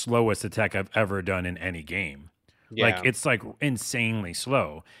 that's the slowest attack I've ever done in any game. Like Yeah. it's like insanely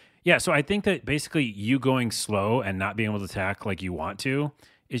slow. Yeah, so I think that basically you going slow and not being able to attack like you want to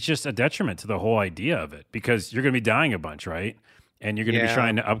is just a detriment to the whole idea of it because you're going to be dying a bunch, right? And you're going to be Yeah.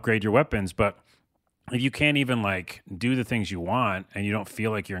 trying to upgrade your weapons, but if you can't even like do the things you want and you don't feel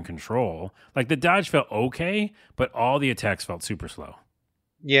like you're in control, like the dodge felt okay, but all the attacks felt super slow.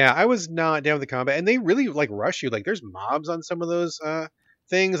 Yeah, I was not down with the combat, and they really like rush you. Like, there's mobs on some of those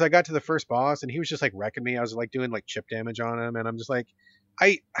things. I got to the first boss, and he was just like wrecking me. I was like doing like chip damage on him, and I'm just like,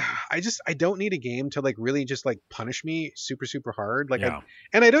 I, I don't need a game to like really just like punish me super super hard. Yeah.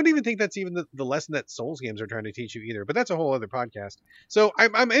 And I don't even think that's even the lesson that Souls games are trying to teach you either. But that's a whole other podcast. So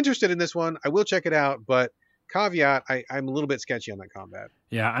I'm interested in this one. I will check it out, but caveat, I'm a little bit sketchy on that combat.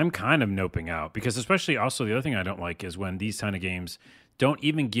 Yeah, I'm kind of noping out because, especially, also the other thing I don't like is when these kind of games don't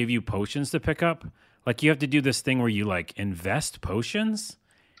even give you potions to pick up. Like you have to do this thing where you like invest potions.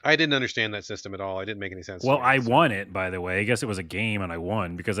 I didn't understand that system at all. It didn't make any sense to Well, me. I So. won it, by the way. I guess it was a game and I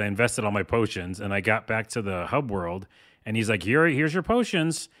won because I invested all my potions and I got back to the hub world and he's like, here's your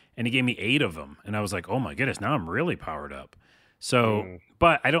potions. And he gave me 8 of them. And I was like, oh my goodness, now I'm really powered up. So, Mm,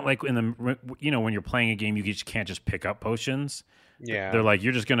 but I don't like when you're playing a game, you just can't just pick up potions. They're yeah. like,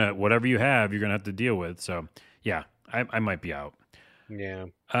 you're just going to, whatever you have, you're going to have to deal with. So, yeah, I might be out. Yeah.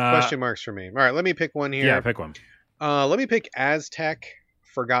 Uh, Question marks for me. All right, let me pick one yeah, here. pick one. Let me pick Aztec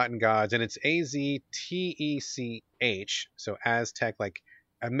Forgotten Gods, and it's Aztech. So Aztec, like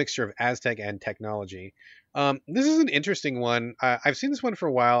a mixture of Aztec and technology. This is an interesting one. I've seen this one for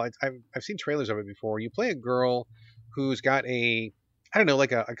a while. I've seen trailers of it before. You play a girl who's got I don't know,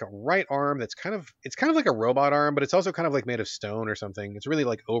 like a right arm that's kind of like a robot arm, but it's also kind of like made of stone or something. It's really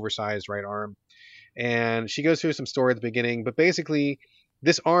like oversized right arm, and she goes through some story at the beginning, but basically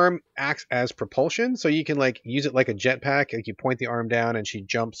this arm acts as propulsion, so you can like use it like a jetpack. Like you point the arm down and she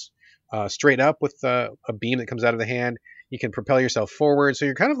jumps straight up with a beam that comes out of the hand. You can propel yourself forward, so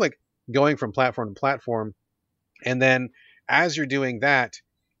you're kind of like going from platform to platform. And then as you're doing that,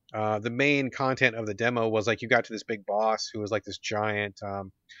 the main content of the demo was like you got to this big boss who was like this giant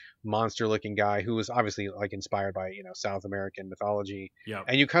monster looking guy who was obviously like inspired by South American mythology, Yeah.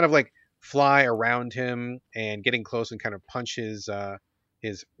 and you kind of like fly around him and getting close and kind of punch his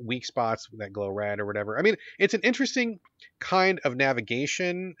weak spots that glow red or whatever. I mean, it's an interesting kind of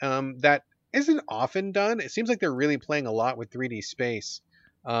navigation that isn't often done. It seems like they're really playing a lot with 3D space.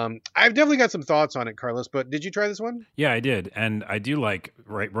 I've definitely got some thoughts on it, Carlos, but did you try this one? Yeah, I did, and I do like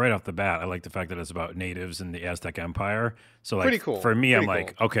right off the bat. I like the fact that it's about natives in the Aztec Empire. So, like Pretty cool. for me, I'm Pretty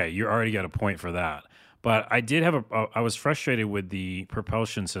like, cool. okay, you already got a point for that. But I did have I was frustrated with the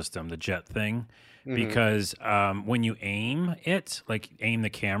propulsion system, the jet thing, Hmm. because when you aim it, like aim the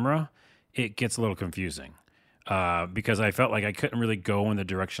camera, it gets a little confusing. Because I felt like I couldn't really go in the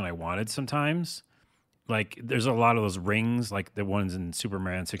direction I wanted sometimes. Like there's a lot of those rings, like the ones in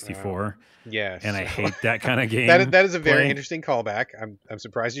Superman Uh, 64, and yes. I hate that kind of that game that is a very play. interesting callback. I'm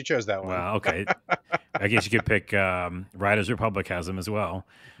surprised you chose that one. Well, okay. I guess you could pick Riders Republic has them as well.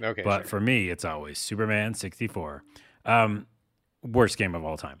 Okay, But sure. for me, it's always Superman 64. Um, worst game of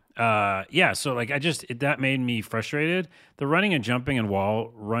all time. Yeah, so like that made me frustrated. The running and jumping and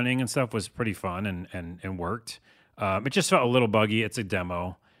wall running and stuff was pretty fun and worked. It just felt a little buggy. It's a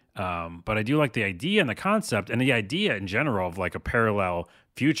demo. But I do like the idea and the concept and the idea in general of like a parallel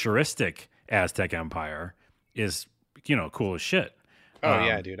futuristic Aztec empire is, cool as shit. Oh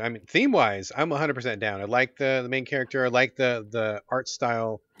yeah, Um, dude. I mean, theme wise, I'm 100% down. I like the main character. I like the art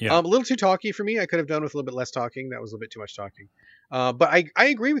style. yeah. A little too talky for me. I could have done with a little bit less talking. That was a little bit too much talking. But I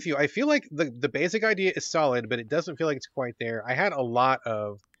agree with you. I feel like the basic idea is solid, but it doesn't feel like it's quite there. I had a lot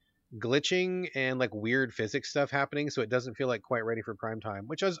of glitching and like weird physics stuff happening, so it doesn't feel like quite ready for prime time,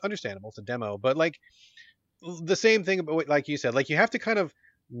 which is understandable. It's a demo, but like the same thing about like you said, like you have to kind of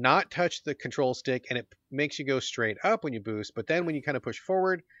not touch the control stick and it makes you go straight up when you boost, but then when you kind of push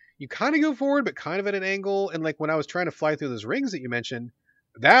forward, you kind of go forward, but kind of at an angle. And like when I was trying to fly through those rings that you mentioned,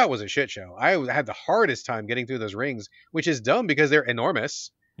 that was a shit show. I had the hardest time getting through those rings, which is dumb because they're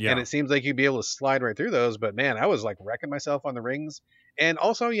enormous. And Yeah. it seems like you'd be able to slide right through those. But man, I was like wrecking myself on the rings. And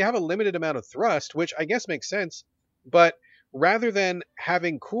also, you have a limited amount of thrust, which I guess makes sense. But rather than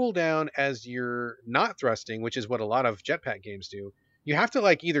having cooldown as you're not thrusting, which is what a lot of jetpack games do, you have to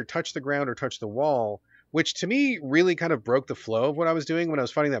like either touch the ground or touch the wall, which to me really kind of broke the flow of what I was doing when I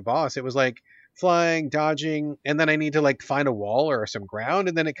was fighting that boss. It was like flying, dodging, and then I need to like find a wall or some ground,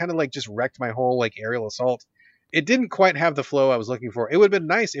 and then it kind of like just wrecked my whole like aerial assault. It didn't quite have the flow I was looking for. It would have been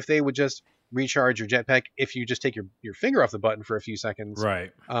nice if they would just recharge your jetpack if you just take your finger off the button for a few seconds.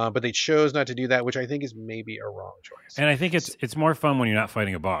 Right. But they chose not to do that, which I think is maybe a wrong choice. And I think it's more fun when you're not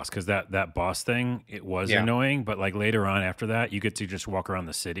fighting a boss, because that boss thing, it was Yeah. annoying, but like later on after that, you get to just walk around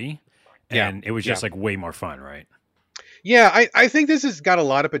the city, Yeah. and it was just like way more fun, right? Yeah, I think this has got a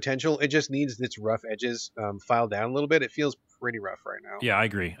lot of potential. It just needs its rough edges filed down a little bit. It feels pretty rough right now. Yeah, I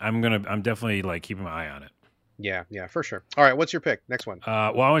agree. I'm definitely like keeping my eye on it. Yeah, for sure. All right, what's your pick? Next one.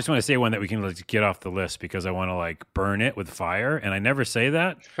 Well, I just want to say one that we can like, get off the list, because I want to like burn it with fire, and I never say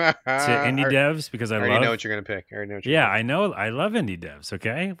that to indie devs because I already love. know what you're gonna pick. I already know. What you're Yeah, gonna I know. I love indie devs.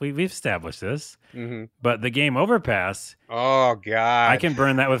 Okay, we've established this. Mm-hmm. But the game Overpass, Oh God, I can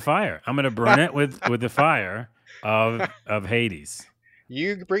burn that with fire. I'm going to burn it with the fire of Hades.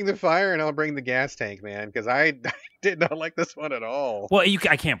 You bring the fire and I'll bring the gas tank, man, because I did not like this one at all. Well,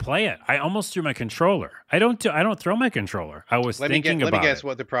 I can't play it. I almost threw my controller. I don't throw my controller. I was thinking about it. Let me guess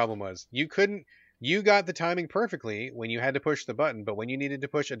what the problem was. You got the timing perfectly when you had to push the button, but when you needed to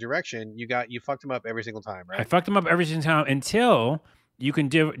push a direction, you fucked them up every single time, right? I fucked them up every single time until you can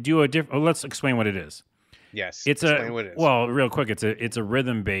do a different. Oh, let's explain what it is. Yes, Explain what it is. Well, real quick, it's a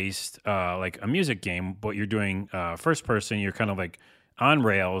rhythm based like a music game, but you're doing first person. You're kind of like on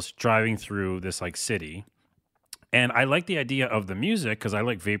rails driving through this like city. And I like the idea of the music because I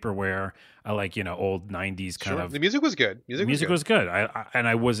like vaporware. I like, old 90s kind of. The music was good. Music was good.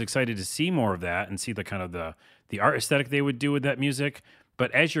 I was excited to see more of that and see the kind of the art aesthetic they would do with that music.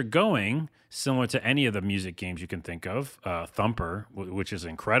 But as you're going, similar to any of the music games you can think of, Thumper, which is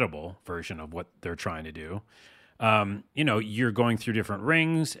an incredible version of what they're trying to do. You're going through different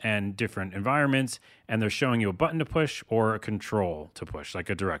rings and different environments, and they're showing you a button to push or a control to push, like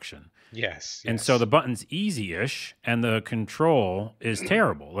a direction. Yes. And so the button's easy-ish, and the control is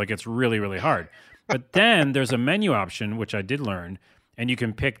terrible. Like, it's really, really hard. But then there's a menu option, which I did learn, and you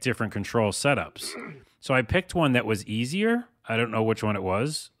can pick different control setups. So I picked one that was easier. I don't know which one it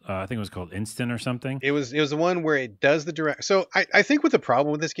was. I think it was called Instant or something. It was the one where it does the direct. So I think what the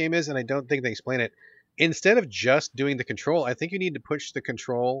problem with this game is, and I don't think they explain it, instead of just doing the control, I think you need to push the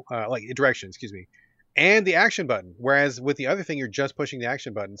control, direction, excuse me, and the action button. Whereas with the other thing, you're just pushing the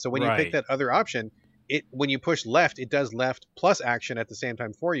action button. So when you pick that other option, when you push left, it does left plus action at the same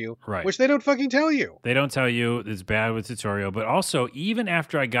time for you, right? Which they don't fucking tell you. They don't tell you. It's bad with tutorial. But also, even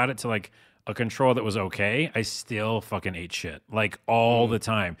after I got it to like a control that was okay, I still fucking ate shit like all the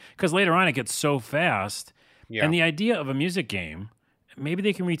time. Because later on, it gets so fast. Yeah. And the idea of a music game, maybe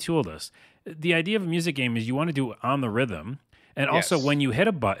they can retool this. The idea of a music game is you want to do it on the rhythm. And also when you hit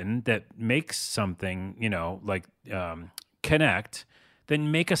a button that makes something, like connect,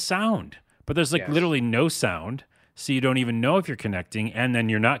 then make a sound. But there's like literally no sound. So you don't even know if you're connecting. And then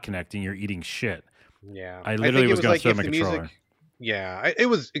you're not connecting. You're eating shit. Yeah. I literally was going to throw my controller. It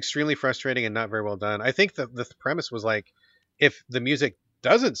was extremely frustrating and not very well done. I think the premise was like, if the music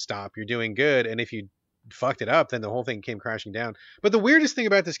doesn't stop, you're doing good. And if you fucked it up, then the whole thing came crashing down. But the weirdest thing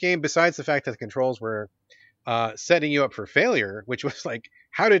about this game, besides the fact that the controls were setting you up for failure, which was like,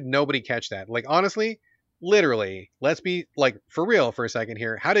 how did nobody catch that? Like, honestly, literally, let's be like for real for a second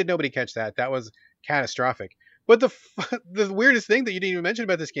here. How did nobody catch that? That was catastrophic. But the weirdest thing that you didn't even mention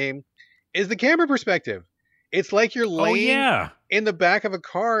about this game is the camera perspective. It's like you're laying in the back of a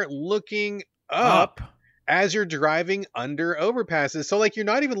car looking up as you're driving under overpasses. So like you're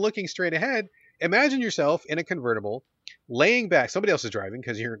not even looking straight ahead. Imagine yourself in a convertible, laying back. Somebody else is driving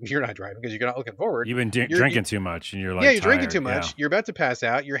because you're not driving because you're not looking forward. You've been drinking too much, and you're like, you're drinking too much. Yeah. You're about to pass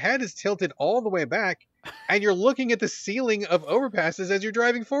out. Your head is tilted all the way back, and you're looking at the ceiling of overpasses as you're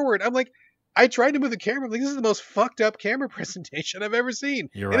driving forward. I'm like, I tried to move the camera. I'm like, this is the most fucked up camera presentation I've ever seen.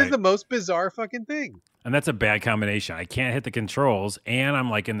 It is the most bizarre fucking thing. And that's a bad combination. I can't hit the controls, and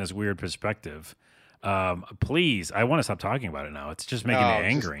I'm like in this weird perspective. Please, I want to stop talking about it now. It's just making me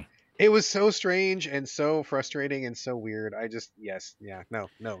angry. It was so strange and so frustrating and so weird. No,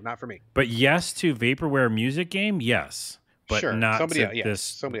 not for me. But yes to vaporware music game, yes, but not to this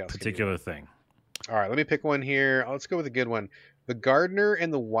somebody else particular thing. All right, let me pick one here. Let's go with a good one. The Gardener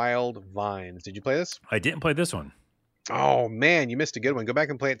and the Wild Vines. Did you play this? I didn't play this one. Oh man, you missed a good one. Go back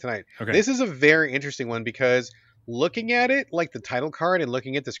and play it tonight. Okay. This is a very interesting one because looking at it, like the title card and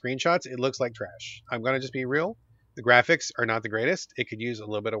looking at the screenshots, it looks like trash. I'm gonna just be real. The graphics are not the greatest. It could use a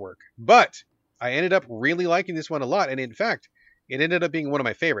little bit of work. But I ended up really liking this one a lot, and in fact, it ended up being one of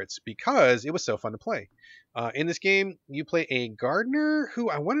my favorites because it was so fun to play. In this game, you play a gardener who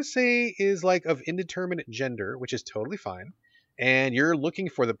I want to say is like of indeterminate gender, which is totally fine. And you're looking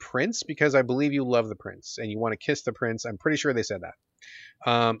for the prince because I believe you love the prince and you want to kiss the prince. I'm pretty sure they said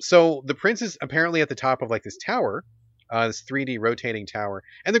that. So the prince is apparently at the top of like this tower, this 3D rotating tower,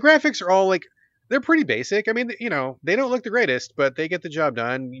 and the graphics are all like they're pretty basic. I mean, you know, they don't look the greatest, but they get the job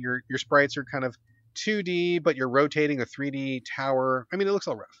done. Your sprites are kind of 2D, but you're rotating a 3D tower. I mean, it looks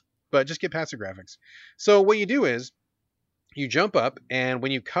all rough, but just get past the graphics. So what you do is you jump up, and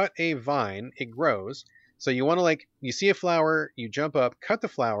when you cut a vine, it grows. So you want to like, you see a flower, you jump up, cut the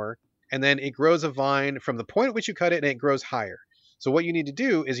flower, and then it grows a vine from the point at which you cut it, and it grows higher. So what you need to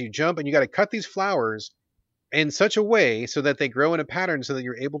do is you jump and you got to cut these flowers in such a way so that they grow in a pattern so that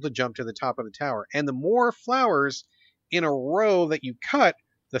you're able to jump to the top of the tower. And the more flowers in a row that you cut,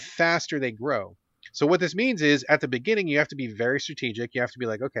 the faster they grow. So what this means is at the beginning, you have to be very strategic. You have to be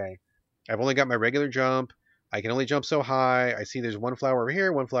like, okay, I've only got my regular jump. I can only jump so high. I see there's one flower over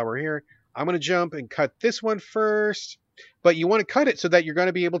here, one flower over here. I'm going to jump and cut this one first. But you want to cut it so that you're going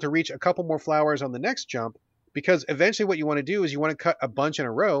to be able to reach a couple more flowers on the next jump, because eventually what you want to do is you want to cut a bunch in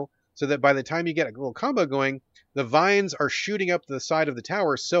a row so that by the time you get a little combo going, the vines are shooting up the side of the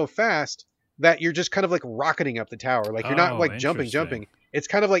tower so fast that you're just kind of like rocketing up the tower. Like you're not like jumping. It's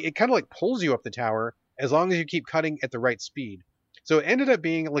kind of like, it kind of like pulls you up the tower as long as you keep cutting at the right speed. So it ended up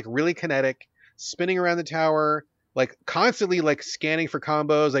being like really kinetic, spinning around the tower, like constantly like scanning for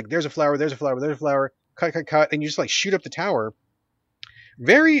combos. Like there's a flower, there's a flower, there's a flower, cut. And you just like shoot up the tower.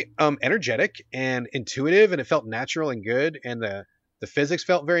 Very energetic and intuitive, and it felt natural and good. And the physics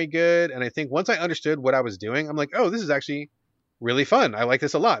felt very good. And I think once I understood what I was doing, I'm like, oh, this is actually really fun. I like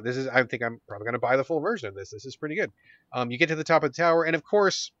this a lot. I think I'm probably going to buy the full version of this. This is pretty good. You get to the top of the tower, and of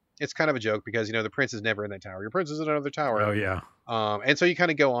course, it's kind of a joke because, you know, the prince is never in that tower. Your prince is in another tower. Oh, yeah. And so you kind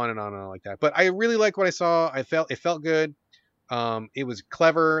of go on and on and on like that. But I really like what I saw. It felt good. It was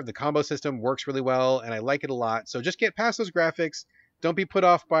clever. The combo system works really well, and I like it a lot. So just get past those graphics. Don't be put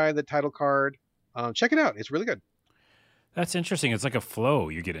off by the title card. Check it out. It's really good. That's interesting. It's like a flow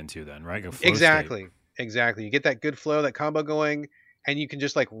you get into then, right? A flow Exactly. state. Exactly. You get that good flow, that combo going, and you can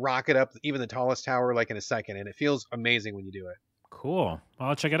just like rocket up even the tallest tower like in a second, and it feels amazing when you do it. Cool. Well,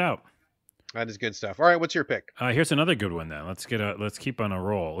 I'll check it out. That is good stuff. All right, what's your pick? Here's another good one then. Let's keep on a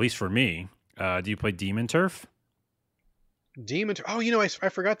roll. At least for me. Do you play Demon Turf? Oh, you know, I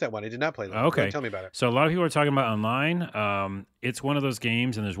forgot that one. I did not play that. Okay. Tell me about it. So a lot of people are talking about online. It's one of those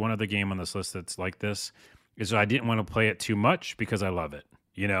games, and there's one other game on this list that's like this. Is I didn't want to play it too much because I love it.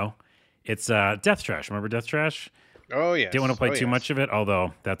 You know, it's Death Trash. Remember Death Trash? Oh yeah. Didn't want to play too much of it,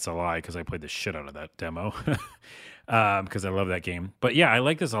 although that's a lie because I played the shit out of that demo because I love that game. But yeah, I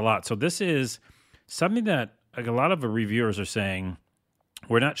like this a lot. So this is something that like a lot of the reviewers are saying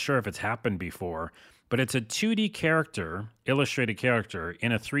we're not sure if it's happened before, but it's a 2D character, illustrated character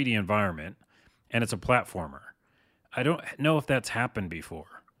in a 3D environment, and it's a platformer. I don't know if that's happened before.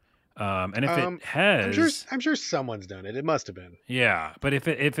 And if it has, I'm sure someone's done it. It must have been. Yeah, but if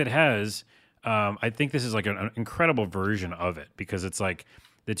it has, I think this is like an incredible version of it because it's like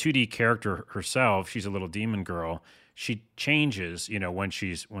the 2D character herself. She's a little demon girl. She changes, you know, when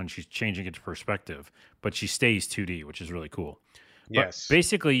she's changing into perspective, but she stays 2D, which is really cool. Yes. But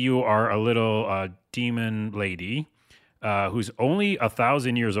basically, you are a little demon lady who's only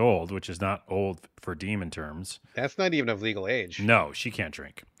 1,000 years old, which is not old for demon terms. That's not even of legal age. No, she can't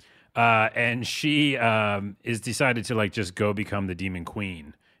drink. And she is decided to like just go become the demon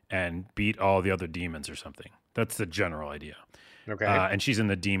queen and beat all the other demons or something. That's the general idea. Okay. And she's in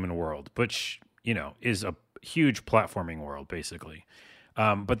the demon world, which, you know, is a huge platforming world basically.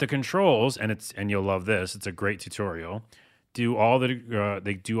 But the controls, and you'll love this, it's a great tutorial. They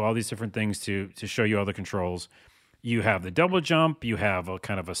do all these different things to show you all the controls. You have the double jump, you have a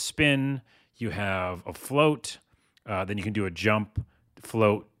kind of a spin, you have a float, then you can do a jump,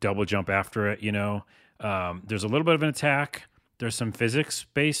 float, double jump after it, you know. There's a little bit of an attack. There's some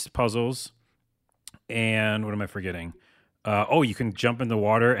physics-based puzzles. And what am I forgetting? You can jump in the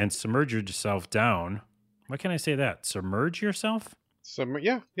water and submerge yourself down. Why can't I say that? Submerge yourself?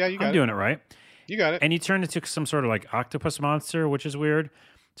 Yeah, you got it. I'm doing it right. You got it. And you turn into some sort of like octopus monster, which is weird.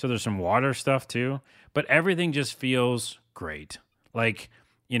 So there's some water stuff too. But everything just feels great. Like,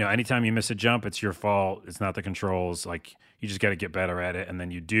 anytime you miss a jump, it's your fault. It's not the controls. Like you just got to get better at it, and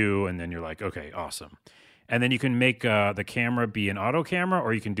then you do, and then you're like, okay, awesome. And then you can make the camera be an auto camera,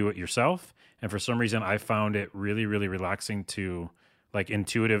 or you can do it yourself. And for some reason, I found it really, really relaxing to like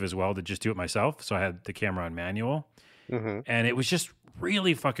intuitive as well to just do it myself. So I had the camera on manual, and it was just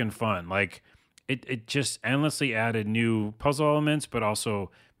really fucking fun. Like it just endlessly added new puzzle elements, but also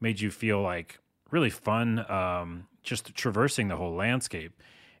made you feel like really fun just traversing the whole landscape.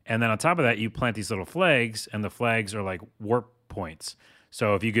 And then on top of that, you plant these little flags, and the flags are like warp points.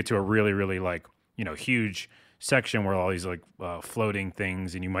 So if you get to a really, really like, huge section where all these like floating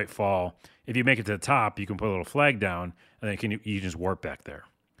things and you might fall, if you make it to the top, you can put a little flag down, and then you just warp back there,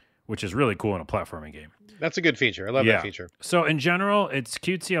 which is really cool in a platforming game. That's a good feature. I love that feature. So in general, it's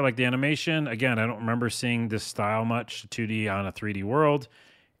cutesy. I like the animation. Again, I don't remember seeing this style much, 2D on a 3D world.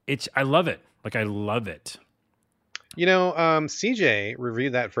 I love it. Like, I love it. CJ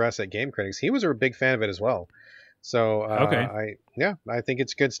reviewed that for us at Game Critics. He was a big fan of it as well. So okay. I think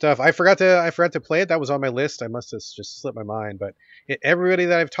it's good stuff. I forgot to play it. That was on my list. I must have just slipped my mind. But everybody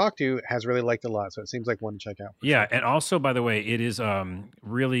that I've talked to has really liked it a lot. So it seems like one to check out. Yeah, and also, by the way, it is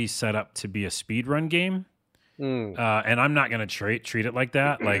really set up to be a speedrun game. And I'm not going to treat it like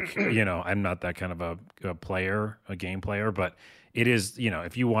that. Like, I'm not that kind of a game player, but it is,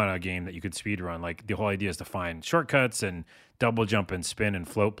 if you want a game that you could speed run, like the whole idea is to find shortcuts and double jump and spin and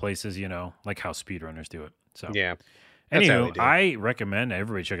float places, like how speedrunners do it. So yeah. Anywho, I recommend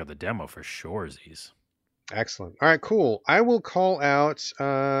everybody check out the demo for sure, Z's. Excellent. All right, cool. I will call out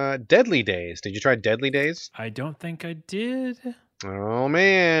Deadly Days. Did you try Deadly Days? I don't think I did. Oh,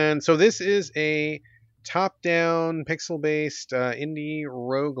 man. So this is a top-down, pixel-based indie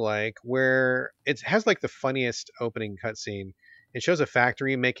roguelike where it has like the funniest opening cutscene. It shows a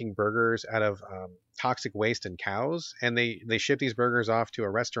factory making burgers out of toxic waste and cows, and they ship these burgers off to a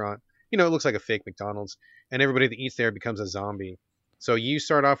restaurant. It looks like a fake McDonald's, and everybody that eats there becomes a zombie. So you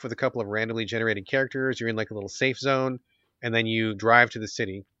start off with a couple of randomly generated characters. You're in like a little safe zone, and then you drive to the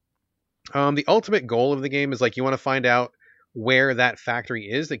city. The ultimate goal of the game is like you want to find out where that factory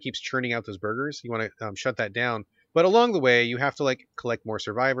is that keeps churning out those burgers. You want to shut that down. But along the way, you have to like collect more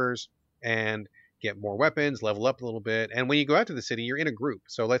survivors and get more weapons, level up a little bit. And when you go out to the city, you're in a group.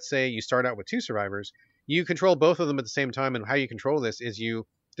 So let's say you start out with 2 survivors. You control both of them at the same time. And how you control this is you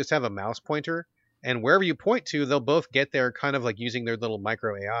just have a mouse pointer. And wherever you point to, they'll both get there kind of like using their little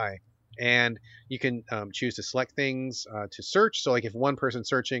micro AI. And you can choose to select things to search. So like if one person's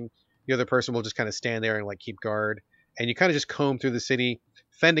searching, the other person will just kind of stand there and like keep guard. And you kind of just comb through the city,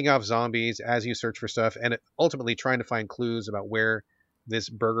 fending off zombies as you search for stuff, and ultimately trying to find clues about where this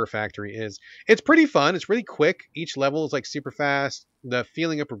burger factory is. It's pretty fun. It's really quick. Each level is like super fast. The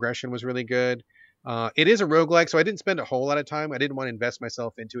feeling of progression was really good. It is a roguelike, so I didn't spend a whole lot of time. I didn't want to invest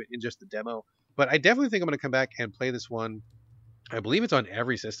myself into it in just the demo. But I definitely think I'm going to come back and play this one. I believe it's on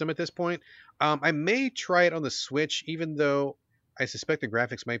every system at this point. I may try it on the Switch, even though I suspect the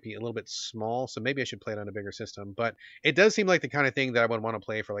graphics might be a little bit small, so maybe I should play it on a bigger system. But it does seem like the kind of thing that I would want to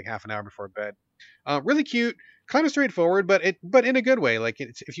play for like half an hour before bed. Really cute, kind of straightforward, but in a good way. Like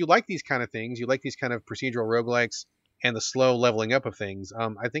if you like these kind of things, you like these kind of procedural roguelikes and the slow leveling up of things,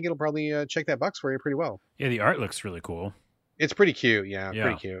 I think it'll probably check that box for you pretty well. Yeah, the art looks really cool. It's pretty cute, yeah,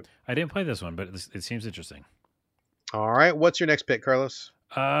 pretty cute. I didn't play this one, but it seems interesting. All right, what's your next pick, Carlos?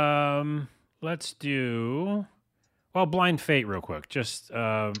 Let's do... Well, Blind Fate, real quick. Just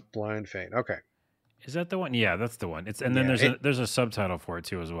Blind Fate. Okay. Is that the one? Yeah, that's the one. Then there's a subtitle for it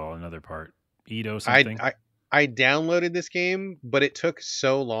too as well. Another part. Edo something. I downloaded this game, but it took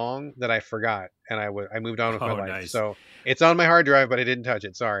so long that I forgot, and I moved on with my life. Nice. So it's on my hard drive, but I didn't touch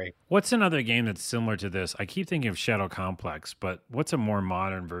it. Sorry. What's another game that's similar to this? I keep thinking of Shadow Complex, but what's a more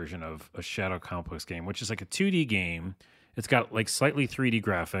modern version of a Shadow Complex game, which is like a 2D game? It's got like slightly 3D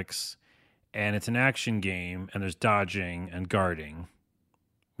graphics. And it's an action game, and there's dodging and guarding.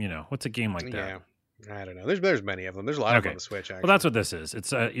 What's a game like that? Yeah, I don't know. There's many of them. There's a lot of them on the Switch, actually. Well, that's what this is.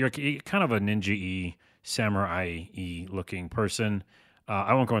 It's you're kind of a ninja-y, samurai-y looking person.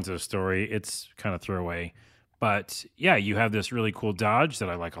 I won't go into the story. It's kind of throwaway. But, yeah, you have this really cool dodge that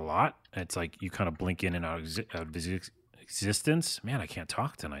I like a lot. It's like you kind of blink in and out of existence. Man, I can't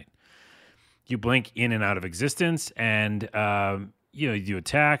talk tonight. You blink in and out of existence, and... you do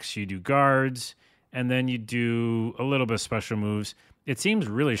attacks, you do guards, and then you do a little bit of special moves. It seems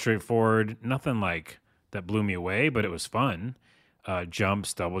really straightforward. Nothing like that blew me away, but it was fun.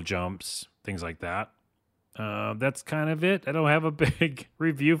 Jumps, double jumps, things like that. That's kind of it. I don't have a big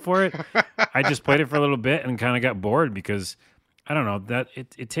review for it. I just played it for a little bit and kind of got bored because, I don't know, that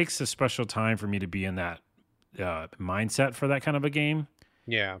it takes a special time for me to be in that mindset for that kind of a game.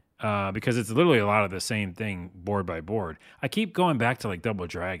 Yeah. because it's literally a lot of the same thing board by board. I keep going back to like Double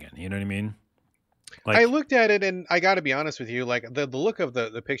Dragon. You know what I mean? I Like, looked at it and I got to be honest with you, like the look of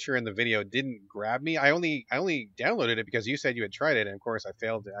the picture in the video didn't grab me. I only downloaded it because you said you had tried it, and of course I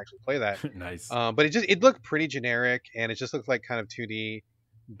failed to actually play that. nice. But it looked pretty generic, and it just looked like kind of 2D,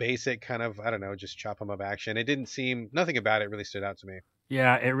 basic kind of, I don't know, just chop 'em up action. It didn't seem, nothing about it really stood out to me.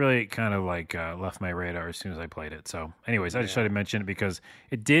 Yeah, it really kind of like left my radar as soon as I played it. So, anyways, I just tried Yeah. to mention it because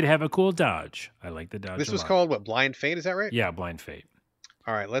it did have a cool dodge. I like the dodge This a was lot. called what? Blind Fate, is that right? Yeah, Blind Fate.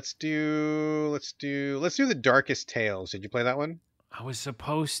 All right, let's do the Darkest Tales. Did you play that one? I was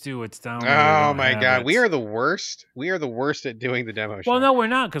supposed to. It's downloaded. I Oh don't my have god, we it. are the worst. We are the worst at doing the demo Well, show. no, we're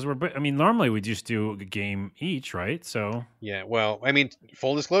not because I mean, normally we just do a game each, right? So, Yeah, well, I mean,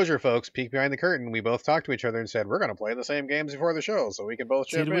 full disclosure, folks, peek behind the curtain. We both talked to each other and said we're going to play the same games before the show, so we can both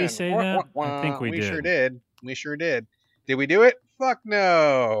chip did we in. say Wah, wah, that? I wah. think we We sure did. did. We sure did. Did we do it? Fuck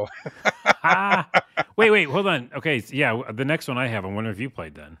no. Ah, wait, hold on. Okay, yeah, the next one I have. I wonder if you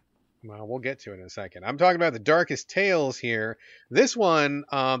played then. Well, we'll get to it in a second. I'm talking about the Darkest Tales here. This one,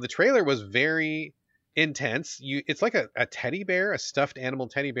 the trailer was very intense. It's like a teddy bear, a stuffed animal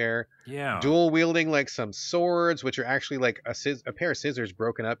teddy bear, Yeah. dual wielding like some swords, which are actually like a pair of scissors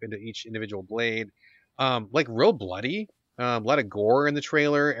broken up into each individual blade. Like real bloody. A lot of gore in the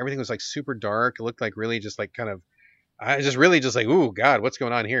trailer. Everything was like super dark. It looked like really just like kind of, I just really just like, ooh, God, what's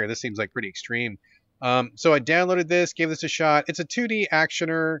going on here? This seems like pretty extreme. So I downloaded this, gave this a shot. It's a 2D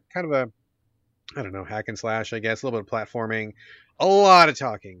actioner, kind of a, I don't know, hack and slash, I guess, a little bit of platforming, a lot of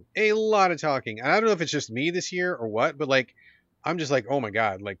talking, a lot of talking. And I don't know if it's just me this year or what, but like, I'm just like, oh my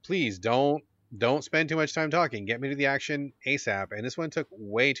God, like, please don't spend too much time talking. Get me to the action ASAP. And this one took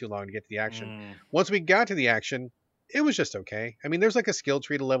way too long to get to the action. Mm. Once we got to the action, it was just okay. I mean, there's like a skill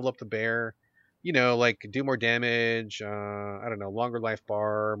tree to level up the bear, like do more damage, I don't know, longer life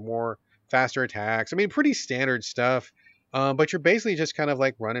bar, more faster attacks. I mean, pretty standard stuff. But you're basically just kind of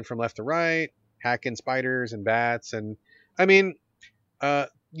like running from left to right, hacking spiders and bats. And I mean,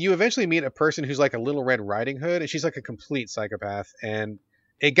 you eventually meet a person who's like a Little Red Riding Hood, and she's like a complete psychopath. And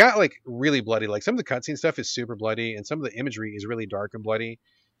it got like really bloody. Like some of the cutscene stuff is super bloody, and some of the imagery is really dark and bloody.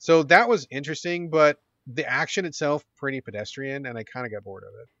 So that was interesting, but the action itself pretty pedestrian, and I kind of got bored of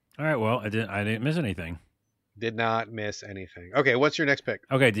it. All right. Well, I didn't miss anything. Did not miss anything. Okay, what's your next pick?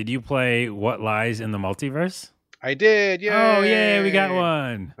 Okay. Did you play What Lies in the Multiverse? I did. Yay! Oh, yay! We got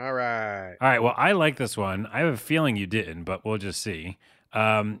one. All right. All right. Well, I like this one. I have a feeling you didn't, but we'll just see.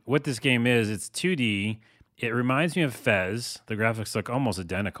 What this game is, it's 2D. It reminds me of Fez. The graphics look almost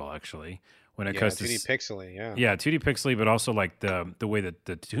identical, actually. When it Yeah, comes 2D to pixely. Yeah. yeah, 2D pixely, but also like the way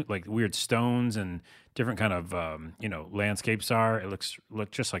that like weird stones and different kind of landscapes are. It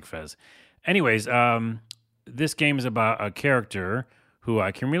look just like Fez. Anyways, this game is about a character who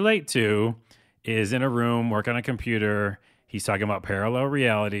I can relate to is in a room working on a computer. He's talking about parallel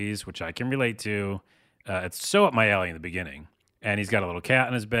realities, which I can relate to. It's so up my alley in the beginning. And he's got a little cat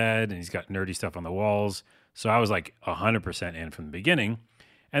in his bed, and he's got nerdy stuff on the walls. So I was like 100% in from the beginning.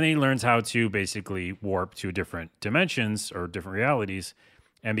 And then he learns how to basically warp to different dimensions or different realities.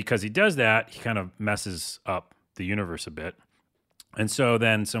 And because he does that, he kind of messes up the universe a bit. And so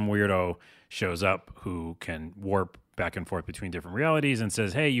then some weirdo shows up who can warp back and forth between different realities and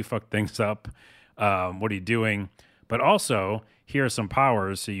says, hey, you fucked things up. What are you doing? But also, here are some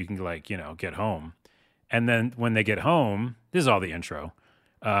powers so you can get home. And then when they get home, this is all the intro.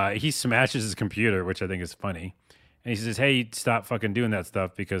 He smashes his computer, which I think is funny. And he says, hey, stop fucking doing that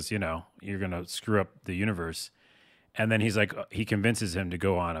stuff because, you're going to screw up the universe. And then he convinces him to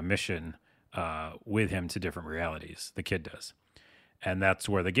go on a mission with him to different realities. The kid does. And that's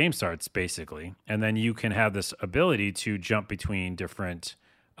where the game starts, basically. And then you can have this ability to jump between different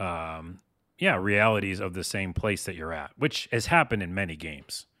realities of the same place that you're at, which has happened in many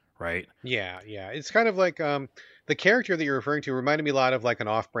games, right? Yeah. It's kind of like the character that you're referring to reminded me a lot of like an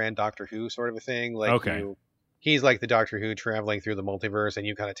off-brand Doctor Who sort of a thing. Like Okay. He's like the Doctor Who traveling through the multiverse, and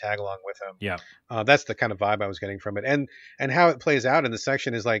you kind of tag along with him. Yeah. That's the kind of vibe I was getting from it, and how it plays out in the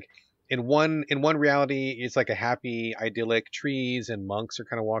section is like in one reality, it's like a happy, idyllic trees and monks are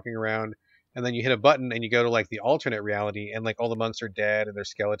kind of walking around, and then you hit a button and you go to like the alternate reality, and like all the monks are dead and they're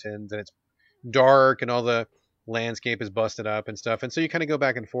skeletons, and it's dark and all the landscape is busted up and stuff, and so you kind of go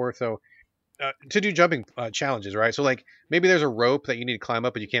back and forth. So to do jumping challenges, right? So like maybe there's a rope that you need to climb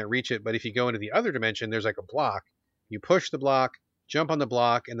up, but you can't reach it. But if you go into the other dimension, there's like a block. You push the block, jump on the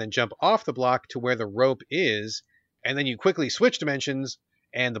block, and then jump off the block to where the rope is, and then you quickly switch dimensions,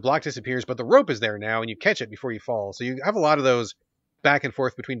 and the block disappears, but the rope is there now, and you catch it before you fall. So you have a lot of those back and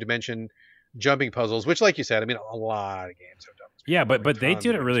forth between dimension jumping puzzles, which, like you said, I mean, a lot of games have done Yeah, like but they tons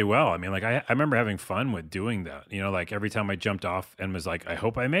did of it really damage. well. I mean, like I remember having fun with doing that. You know, like every time I jumped off and was like, I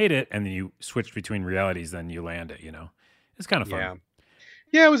hope I made it, and then you switch between realities, then you land it. You know, it's kind of fun. Yeah.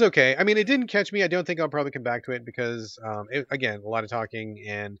 Yeah, it was okay. I mean, it didn't catch me. I don't think I'll probably come back to it because, again, a lot of talking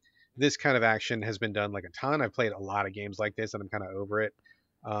and this kind of action has been done like a ton. I've played a lot of games like this and I'm kind of over it.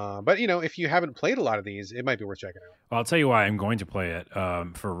 But if you haven't played a lot of these, it might be worth checking out. Well, I'll tell you why I'm going to play it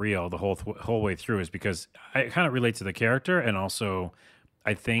for real the whole way through is because I kind of relate to the character, and also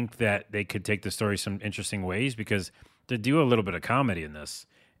I think that they could take the story some interesting ways because they do a little bit of comedy in this.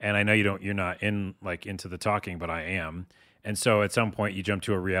 And I know you're not into the talking, but I am. And so at some point you jump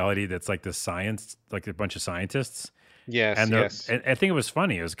to a reality that's like the science, like a bunch of scientists, Yes, and yes. I think it was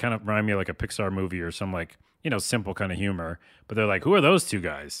funny. It was kind of remind me of like a Pixar movie or some like simple kind of humor. But they're like, who are those two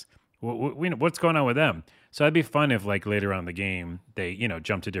guys? What's going on with them? So that'd be fun if like later on in the game they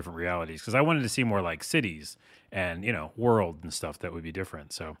jump to different realities because I wanted to see more like cities and world and stuff that would be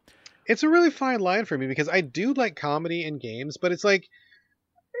different. So It's a really fine line for me because I do like comedy in games, but it's like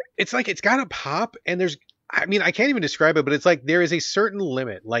it's got to pop and I mean, I can't even describe it, but it's like there is a certain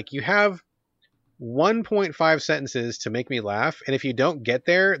limit. Like you have 1.5 sentences to make me laugh, and if you don't get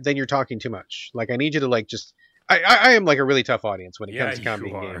there, then you're talking too much. Like I need you to like just I am like a really tough audience when it yeah, comes to comedy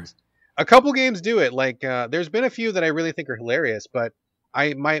you in are. games. A couple games do it. Like there's been a few that I really think are hilarious, but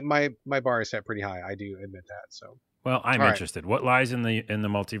my bar is set pretty high. I do admit that. So Well, I'm all right. interested. What lies in the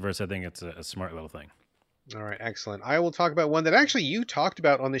multiverse? I think it's a smart little thing. All right, excellent. I will talk about one that actually you talked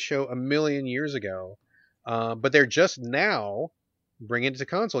about on the show a million years ago, but they're just now bringing it to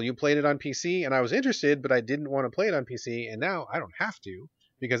console. You played it on PC, and I was interested, but I didn't want to play it on PC, and now I don't have to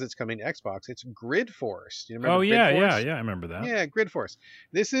because it's coming to Xbox. It's Grid Force. Do you remember Oh Grid yeah, yeah, Force? yeah. I remember that. Yeah, Grid Force.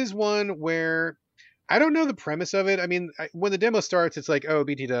 This is one where I don't know the premise of it. I mean, when the demo starts, it's like, oh,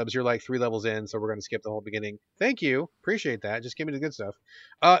 BT Dubs, you're like 3 levels in, so we're going to skip the whole beginning. Thank you. Appreciate that. Just give me the good stuff.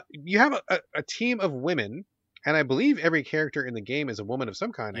 You have a team of women, and I believe every character in the game is a woman of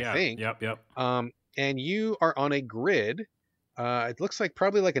some kind, I Yeah. think. Yep. Yep. And you are on a grid. It looks like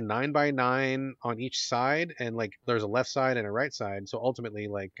probably like a 9 by 9 on each side, and like there's a left side and a right side. So ultimately,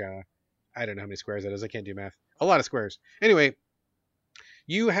 like, I don't know how many squares that is. I can't do math. A lot of squares. Anyway,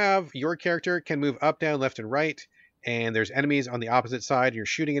 you have your character can move up, down, left, and right, and there's enemies on the opposite side. You're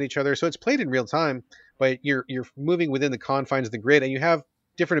shooting at each other, so it's played in real time, but you're moving within the confines of the grid, and you have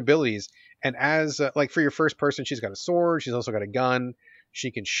different abilities. And as like for your first person, she's got a sword. She's also got a gun.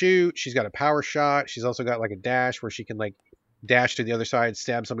 She can shoot. She's got a power shot. She's also got like a dash where she can like dash to the other side,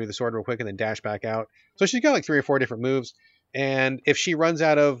 stab somebody with a sword real quick, and then dash back out. So she's got like 3 or 4 different moves. And if she runs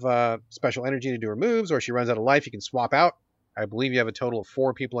out of special energy to do her moves, or she runs out of life, you can swap out. I believe you have a total of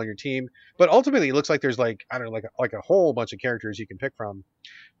 4 people on your team, but ultimately it looks like there's like I don't know, like a whole bunch of characters you can pick from.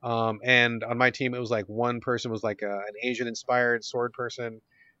 And on my team, it was like one person was like an Asian-inspired sword person.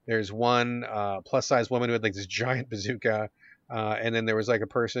 There's one plus-size woman who had like this giant bazooka, and then there was like a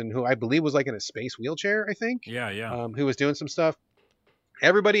person who I believe was like in a space wheelchair, I think, Yeah. Yeah. who was doing some stuff.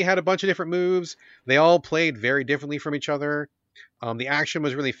 Everybody had a bunch of different moves. They all played very differently from each other. The action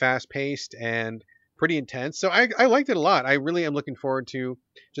was really fast-paced and pretty intense, so I liked it a lot. I really am looking forward to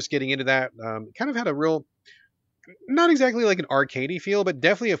just getting into that. Kind of had a real, not exactly like an arcadey feel, but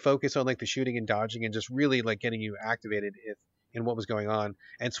definitely a focus on like the shooting and dodging and just really like getting you activated in what was going on,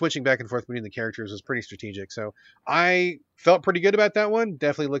 and switching back and forth between the characters was pretty strategic. So I felt pretty good about that one.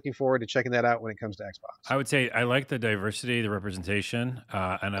 Definitely looking forward to checking that out when it comes to Xbox. I would say I like the diversity, the representation,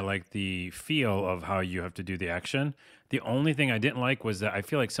 and I like the feel of how you have to do the action. The only thing I didn't like was that I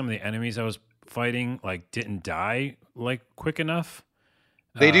feel like some of the enemies I was fighting like didn't die like quick enough.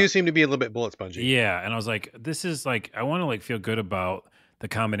 They do seem to be a little bit bullet spongy. Yeah, and I was like, this is like I want to like feel good about the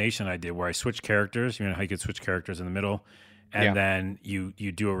combination I did where I switched characters. You know how you could switch characters in the middle, and Yeah. then you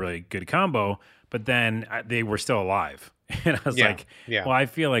do a really good combo. But then they were still alive, and I was Yeah. like, Yeah. well, I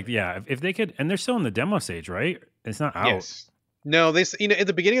feel like if they could, and they're still in the demo stage, right? It's not out. Yes. No, at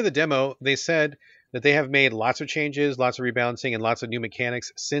the beginning of the demo, they said that they have made lots of changes, lots of rebalancing, and lots of new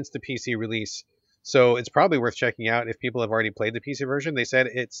mechanics since the PC release. So it's probably worth checking out if people have already played the PC version. They said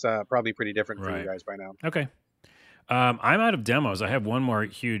it's probably pretty different for you Right. guys by now. Okay. I'm out of demos. I have one more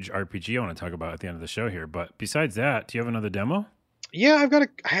huge RPG I want to talk about at the end of the show here. But besides that, do you have another demo? Yeah,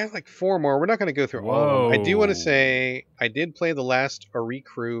 I have like 4 more. We're not going to go through all of them. I do want to Whoa. say I did play the last Ori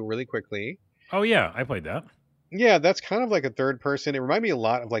Crew really quickly. Oh yeah, I played that. Yeah, that's kind of like a third person. It reminded me a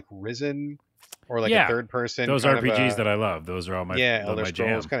lot of like Risen, or like a Yeah, third person those kind of RPGs that I love. Those are all yeah, Elder my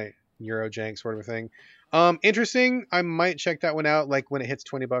Scrolls, jam. kind of Eurojank sort of a thing. Interesting. I might check that one out like when it hits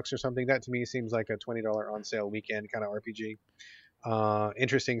 $20 or something. That to me seems like a $20 on sale weekend kind of RPG.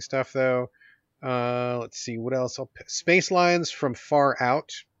 Interesting stuff though. Let's see what else. Space Lines from Far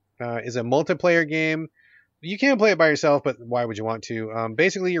Out is a multiplayer game. You can play it by yourself, but why would you want to?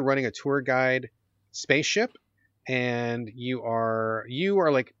 Basically, you're running a tour guide spaceship, and you are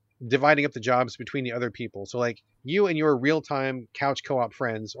like dividing up the jobs between the other people. So like you and your real time couch co-op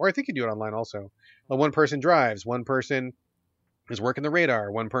friends, or I think you do it online also. One person drives, one person is working the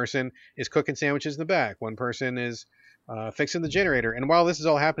radar, one person is cooking sandwiches in the back, one person is fixing the generator. And while this is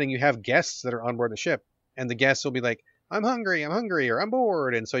all happening, you have guests that are on board the ship, and the guests will be like, I'm hungry, or I'm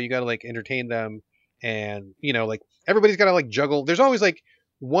bored," and so you got to like entertain them, and like everybody's got to like juggle. There's always like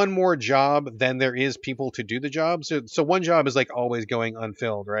one more job than there is people to do the job. So one job is like always going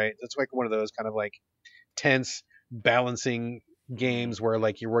unfilled, right? That's like one of those kind of like tense balancing games where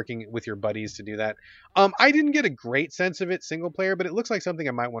like you're working with your buddies to do that. I didn't get a great sense of it single player, but it looks like something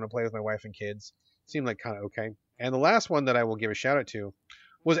I might want to play with my wife and kids. Seemed like kind of okay. And the last one that I will give a shout out to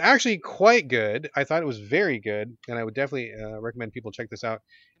was actually quite good. I thought it was very good, and I would definitely recommend people check this out.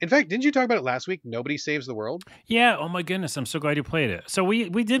 In fact, didn't you talk about it last week? Nobody Saves the World. Yeah. Oh my goodness, I'm so glad you played it. So we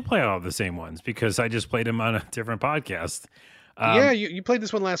did play all the same ones because I just played them on a different podcast. Yeah, you played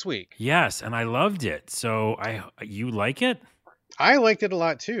this one last week. Yes, and I loved it. So you like it? I liked it a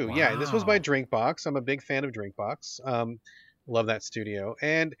lot too. Yeah, this was by Wow. Drinkbox. I'm a big fan of Drinkbox. Love that studio.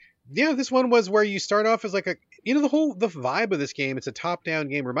 And yeah, this one was where you start off as like the vibe of this game. It's a top-down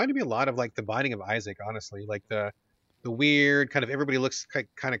game. Reminded me a lot of like The Binding of Isaac, honestly. Like the weird kind of everybody looks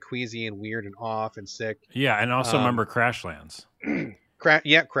kind of queasy and weird and off and sick. Yeah, and also Um, remember Crashlands.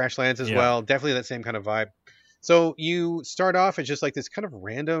 Crashlands as Yeah. well. Definitely that same kind of vibe. So you start off as just like this kind of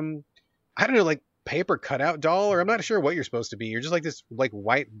random, I don't know, like paper cutout doll, or I'm not sure what you're supposed to be. You're just like this like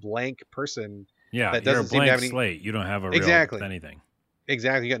white blank person Yeah, that you're a doesn't seem to blank have any. slate. You don't have a real Exactly. anything.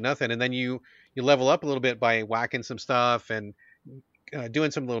 Exactly. You got nothing. And then you level up a little bit by whacking some stuff and doing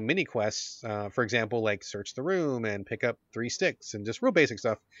some little mini quests. For example, like search the room and pick up 3 sticks and just real basic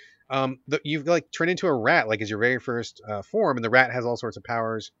stuff. You've like turned into a rat, like as your very first form, and the rat has all sorts of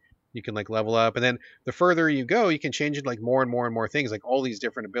powers. You can like level up, and then the further you go, you can change it like more and more and more things, like all these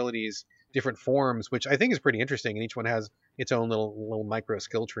different abilities, different forms, which I think is pretty interesting. And each one has its own little micro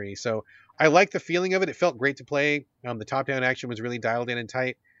skill tree. So I like the feeling of it. It felt great to play. The top down action was really dialed in and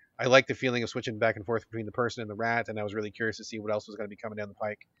tight. I like the feeling of switching back and forth between the person and the rat, and I was really curious to see what else was going to be coming down the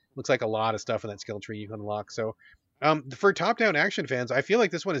pike. Looks like a lot of stuff in that skill tree you can unlock. So, for top-down action fans, I feel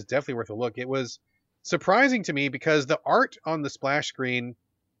like this one is definitely worth a look. It was surprising to me because the art on the splash screen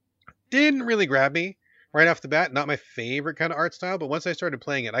didn't really grab me right off the bat. Not my favorite kind of art style, but once I started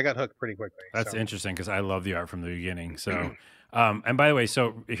playing it, I got hooked pretty quickly. That's So, interesting because I love the art from the beginning. So, and by the way,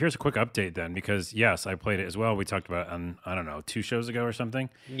 so here's a quick update then, because yes, I played it as well. We talked about it on, I don't know, 2 shows ago or something.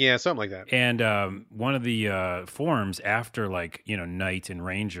 yeah, something like that. And one of the forums after like, Knight and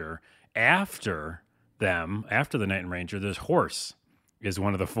Ranger, after after the Knight and Ranger, there's Horse is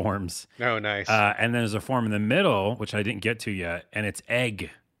one of the forms. Oh, nice. And then there's a form in the middle, which I didn't get to yet, and it's Egg.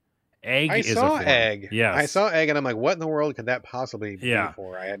 Egg I is a saw form. egg. Yes. I saw egg, and I'm like, what in the world could that possibly be Yeah.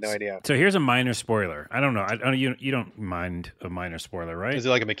 for? I had no idea. So here's a minor spoiler. I don't know. You don't mind a minor spoiler, right? Is it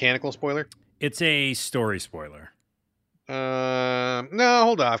like a mechanical spoiler? It's a story spoiler. No,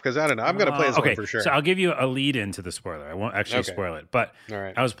 hold off, because I don't know. I'm gonna play this Okay, one for sure. so I'll give you a lead into the spoiler. I won't actually Okay. spoil it, but All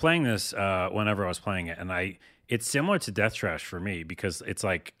right. I was playing this whenever I was playing it, and it's similar to Death Trash for me because it's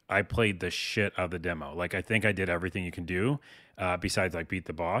like I played the shit out of the demo. Like I think I did everything you can do besides like beat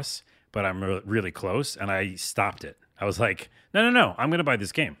the boss, but I'm really close, and I stopped it. I was like, no, I'm gonna buy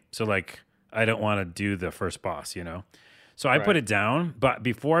this game. So like I don't want to do the first boss, So I put Right. it down, but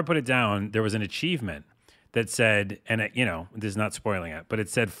before I put it down, there was an achievement that said, and this is not spoiling it, but it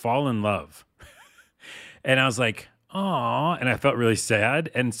said "fall in love," and I was like, "Oh," and I felt really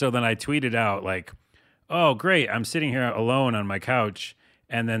sad. And so then I tweeted out like, "Oh, great! I'm sitting here alone on my couch,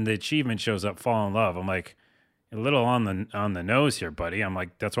 and then the achievement shows up, fall in love." I'm like, a little on the nose here, buddy. I'm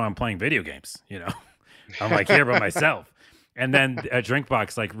like, that's why I'm playing video games. I'm like here by myself. And then a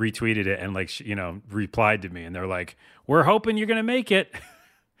Drinkbox like retweeted it and like replied to me, and they're like, "We're hoping you're gonna make it.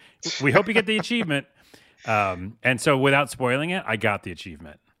 We hope you get the achievement." And so without spoiling it, I got the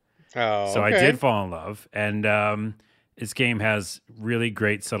achievement. Oh, So I okay. did fall in love. And this game has really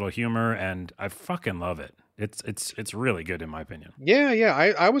great subtle humor, and I fucking love it. It's really good in my opinion. Yeah.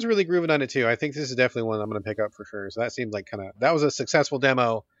 I was really grooving on it too. I think this is definitely one I'm gonna pick up for sure. So that seemed like that was a successful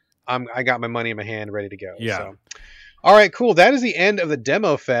demo. I got my money in my hand, ready to go. Yeah. So. All right, cool. That is the end of the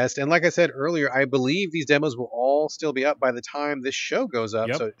demo fest. And like I said earlier, I believe these demos will all still be up by the time this show goes up.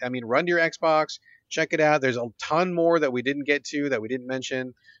 Yep. So, I mean, run to your Xbox, check it out. There's a ton more that we didn't get to, that we didn't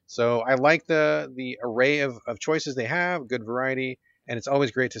mention. So I like the array of choices they have, good variety. and it's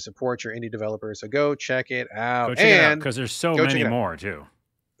always great to support your indie developers. So go check it out, Go check it out and because there's so go check many it out. more too.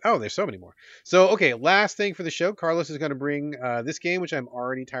 Oh, there's so many more. So, okay, last thing for the show. Carlos is going to bring this game, which I'm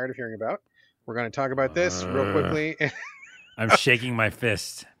already tired of hearing about. We're going to talk about this real quickly. I'm shaking my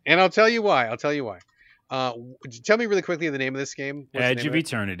fist. And I'll tell you why. Tell me really quickly the name of this game. What's the Edge name of of it?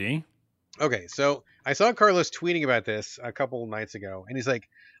 Eternity. Okay, so I saw Carlos tweeting about this a couple nights ago, and he's like,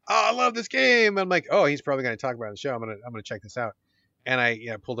 "Oh, I love this game." I'm like, "Oh, he's probably going to talk about it on the show. I'm gonna check this out." And I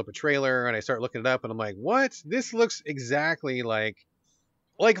pulled up a trailer and I start looking it up, and I'm like, "What? This looks exactly like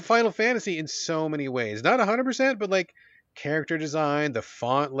Final Fantasy in so many ways. Not 100%, but like character design, the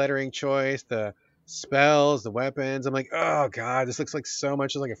font lettering choice, the spells, the weapons. I'm like, oh god, this looks like so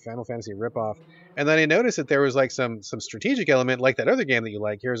much like a Final Fantasy ripoff. And then I noticed that there was like some strategic element, like that other game that you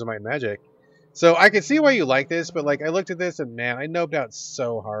like, Heroes of Might and Magic. So I can see why you like this, but like I looked at this and man, I noped out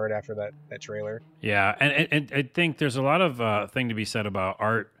so hard after that trailer. Yeah, and I think there's a lot of thing to be said about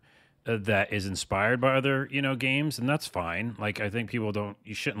art that is inspired by other games, and that's fine. Like I think you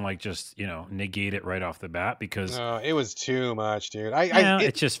shouldn't like just negate it right off the bat because It was too much, dude.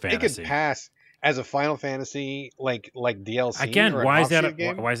 it's just It fantasy. could pass as a Final Fantasy like DLC Again, or an why is that offshoot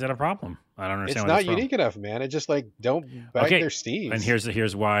game. why is that a problem? I don't It's understand. not unique enough, man. It just like don't bite their steves. And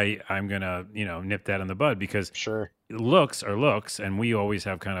here's why I'm gonna nip that in the bud because Sure. looks are looks, and we always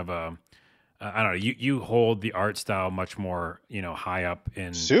have kind of a I don't know. You hold the art style much more high up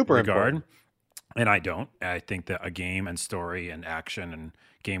in Super regard, important. and I don't. I think that a game and story and action and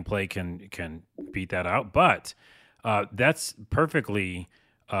gameplay can beat that out, but that's perfectly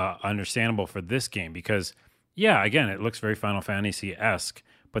understandable for this game because again, it looks very Final Fantasy-esque.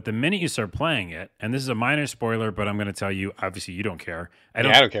 But the minute you start playing it, and this is a minor spoiler, but I'm going to tell you, obviously you don't care. I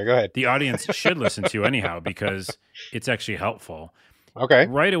don't care. Go ahead. The audience should listen to anyhow because it's actually helpful. Okay.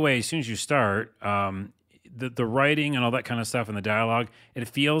 Right away, as soon as you start, the writing and all that kind of stuff and the dialogue, it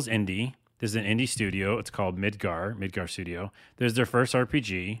feels indie. This is an indie studio. It's called Midgar Studio. There's their first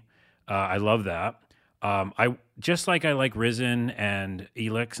RPG. I love that. I like Risen and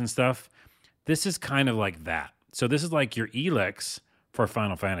Elix and stuff. This is kind of like that. So this is like your Elix for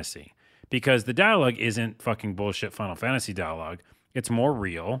Final Fantasy because the dialogue isn't fucking bullshit Final Fantasy dialogue. It's more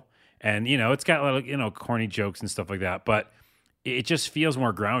real, and it's got like corny jokes and stuff like that, but it just feels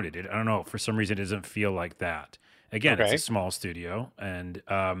more grounded. I don't know, for some reason it doesn't feel like that. Again, It's a small studio, and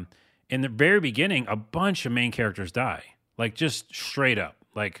in the very beginning a bunch of main characters die, like just straight up,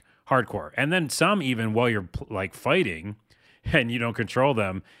 like hardcore, and then some even while you're like fighting and you don't control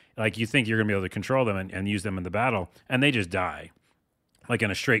them, like you think you're gonna be able to control them and use them in the battle, and they just die like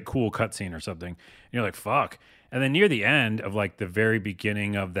in a straight cool cutscene or something. And you're like, fuck. And then near the end of like the very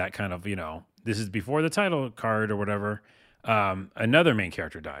beginning of that kind of, this is before the title card or whatever, another main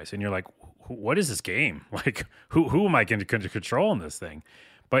character dies. And you're like, what is this game? Like, who am I going to control in this thing?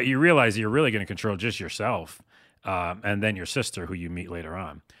 But you realize you're really going to control just yourself and then your sister, who you meet later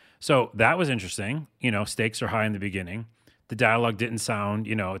on. So that was interesting. Stakes are high in the beginning. The dialogue didn't sound,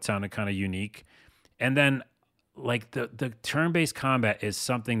 it sounded kind of unique. And then like the turn-based combat is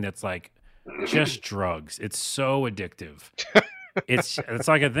something that's like just drugs. It's so addictive. It's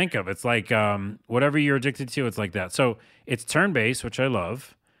all I can think of. It's like whatever you're addicted to, it's like that. So it's turn-based, which I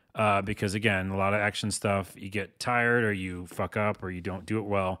love because again, a lot of action stuff, you get tired or you fuck up or you don't do it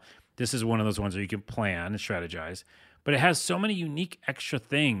well. This is one of those ones where you can plan and strategize, but it has so many unique extra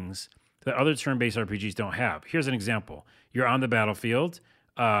things that other turn-based RPGs don't have. Here's an example. You're on the battlefield.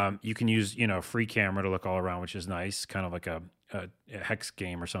 You can use, free camera to look all around, which is nice, kind of like a hex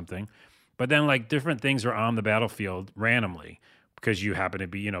game or something. But then like different things are on the battlefield randomly because you happen to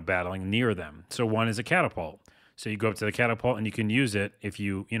be, battling near them. So one is a catapult. So you go up to the catapult and you can use it if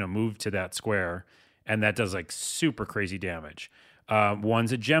you, move to that square, and that does like super crazy damage.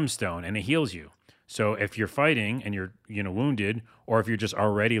 One's a gemstone and it heals you. So if you're fighting and you're, wounded, or if you're just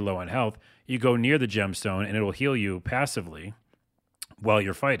already low on health, you go near the gemstone and it will heal you passively while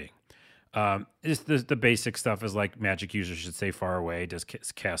you're fighting. It's the basic stuff is like magic users should stay far away, does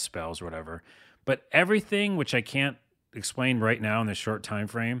cast spells or whatever. But everything, which I can't explain right now in this short time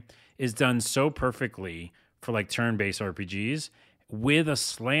frame, is done so perfectly for like turn-based RPGs with a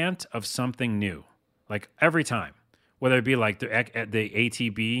slant of something new, like every time. Whether it be like the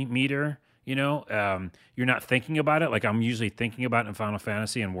ATB meter, you're not thinking about it. Like I'm usually thinking about it in Final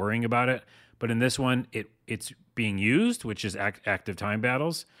Fantasy and worrying about it. But in this one, it's being used, which is active time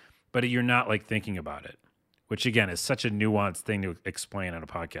battles, but you're not like thinking about it, which again is such a nuanced thing to explain on a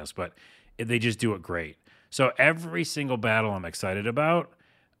podcast, but they just do it great. So every single battle I'm excited about.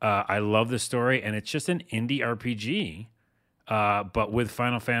 I love the story, and it's just an indie RPG, but with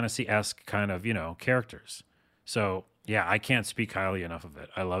Final Fantasy-esque kind of, characters. So Yeah, I can't speak highly enough of it.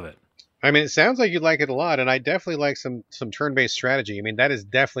 I love it. I mean, it sounds like you like it a lot, and I definitely like some turn-based strategy. I mean, that is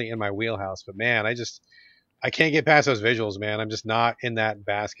definitely in my wheelhouse. But man, I can't get past those visuals, man. I'm just not in that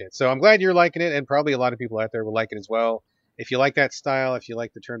basket. So I'm glad you're liking it, and probably a lot of people out there will like it as well. If you like that style, if you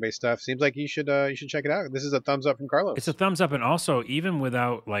like the turn-based stuff, seems like you should check it out. This is a thumbs up from It's a Carlos. thumbs up, and also even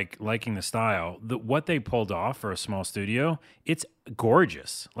without like liking the style, what they pulled off for a small studio, it's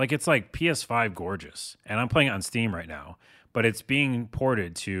gorgeous. Like it's like PS5 gorgeous, and I'm playing it on Steam right now. But it's being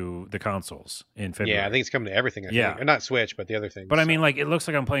ported to the consoles in Yeah, I February. think it's coming to everything. I Yeah, think, or not Switch, but the other things. but I So. mean, like it looks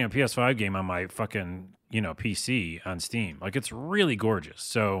like I'm playing a PS5 game on my fucking PC on Steam. Like it's really gorgeous.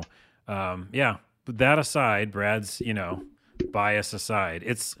 So yeah. But that aside, Brad's bias aside,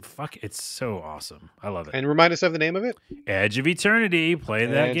 it's so awesome. I love it. And remind us of the name of it. Edge of Eternity. Play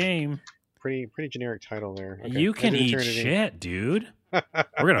that Edge. game. Pretty generic title there. Okay. You can Edge of eat Eternity. shit, dude. We're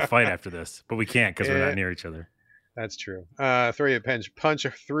gonna fight after this, but we can't because we're not near each other. That's true. Throw you a punch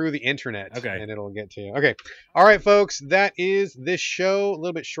through the internet, Okay. and it'll get to you. Okay. All right, folks. That is this show. A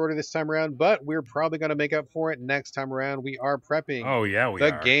little bit shorter this time around, but we're probably going to make up for it next time around. We are prepping Oh yeah, we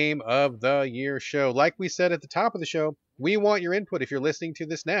the are. Game of the Year show. Like we said at the top of the show, we want your input. If you're listening to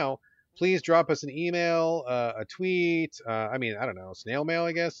this now, please drop us an email, a tweet. I don't know, snail mail,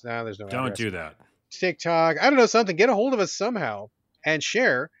 I guess. Nah, there's no Don't address. do that. TikTok. I don't know, something. Get a hold of us somehow and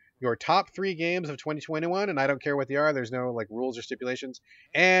share your top 3 games of 2021, and I don't care what they are. There's no like rules or stipulations.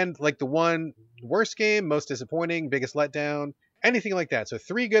 And like the one worst game, most disappointing, biggest letdown, anything like that. So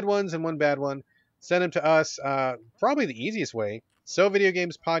 3 good ones and 1 bad one. Send them to us. Probably the easiest way.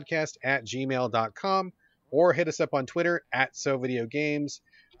 sovideogamespodcast@gmail.com, or hit us up on Twitter @sovideogames.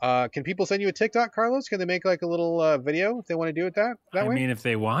 Can people send you a TikTok, Carlos? Can they make like a little video if they want to do it that way? I mean, if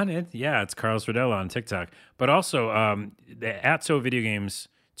they want it, yeah, it's Carlos Rodella on TikTok. But also, the @SoVideoGames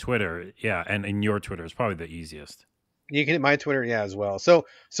Twitter, yeah, and in your Twitter is probably the easiest. You can hit my Twitter, yeah, as well. So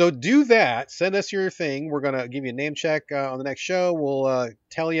do that. Send us your thing. We're gonna give you a name check on the next show. We'll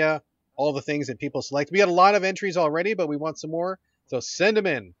tell you all the things that people select. We got a lot of entries already, but we want some more. So send them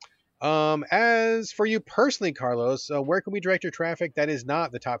in. As for you personally, Carlos, where can we direct your traffic that is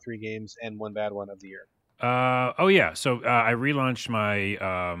not the top 3 games and 1 bad one of the year? Oh yeah, so I relaunched my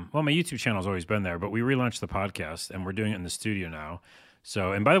my YouTube channel's always been there, but we relaunched the podcast and we're doing it in the studio now.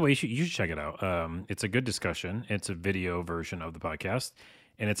 So, and by the way, you should check it out. It's a good discussion. It's a video version of the podcast,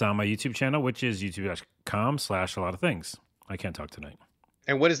 and it's on my YouTube channel, which is youtube.com/a-lot-of-things. I can't talk tonight.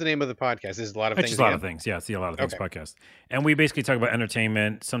 And what is the name of the podcast? Is it a lot of It's things? just a lot again? of things. Yeah, it's the A Lot of Things Okay. podcast. And we basically talk about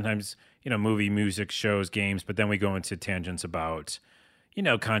entertainment, sometimes, movie, music, shows, games, but then we go into tangents about,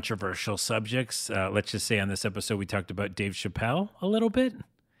 controversial subjects. Let's just say on this episode, we talked about Dave Chappelle a little bit.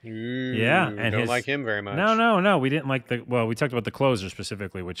 Ooh, Yeah, and don't like him very much. No. We didn't like we talked about the closer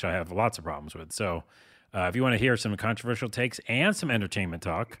specifically, which I have lots of problems with. So if you want to hear some controversial takes and some entertainment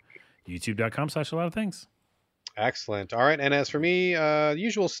talk, youtube.com/a-lot-of-things. Excellent. All right. And as for me,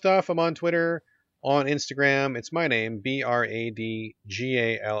 usual stuff. I'm on Twitter, on Instagram. It's my name,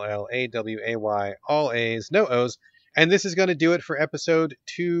 BradGallaway, all A's, no O's. And this is going to do it for episode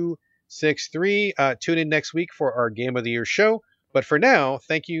 263. Tune in next week for our Game of the Year show. But for now,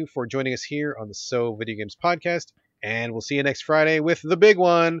 thank you for joining us here on the So Video Games podcast. And we'll see you next Friday with the big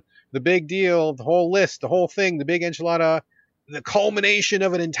one, the big deal, the whole list, the whole thing, the big enchilada, the culmination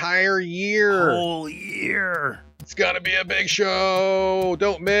of an entire year. Whole year. It's going to be a big show.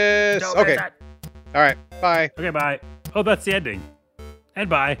 Don't miss. Don't Okay. miss that. All right. Bye. Okay, bye. Oh, that's the ending. And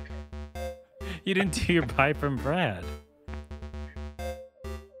bye. You didn't do your bye from Brad.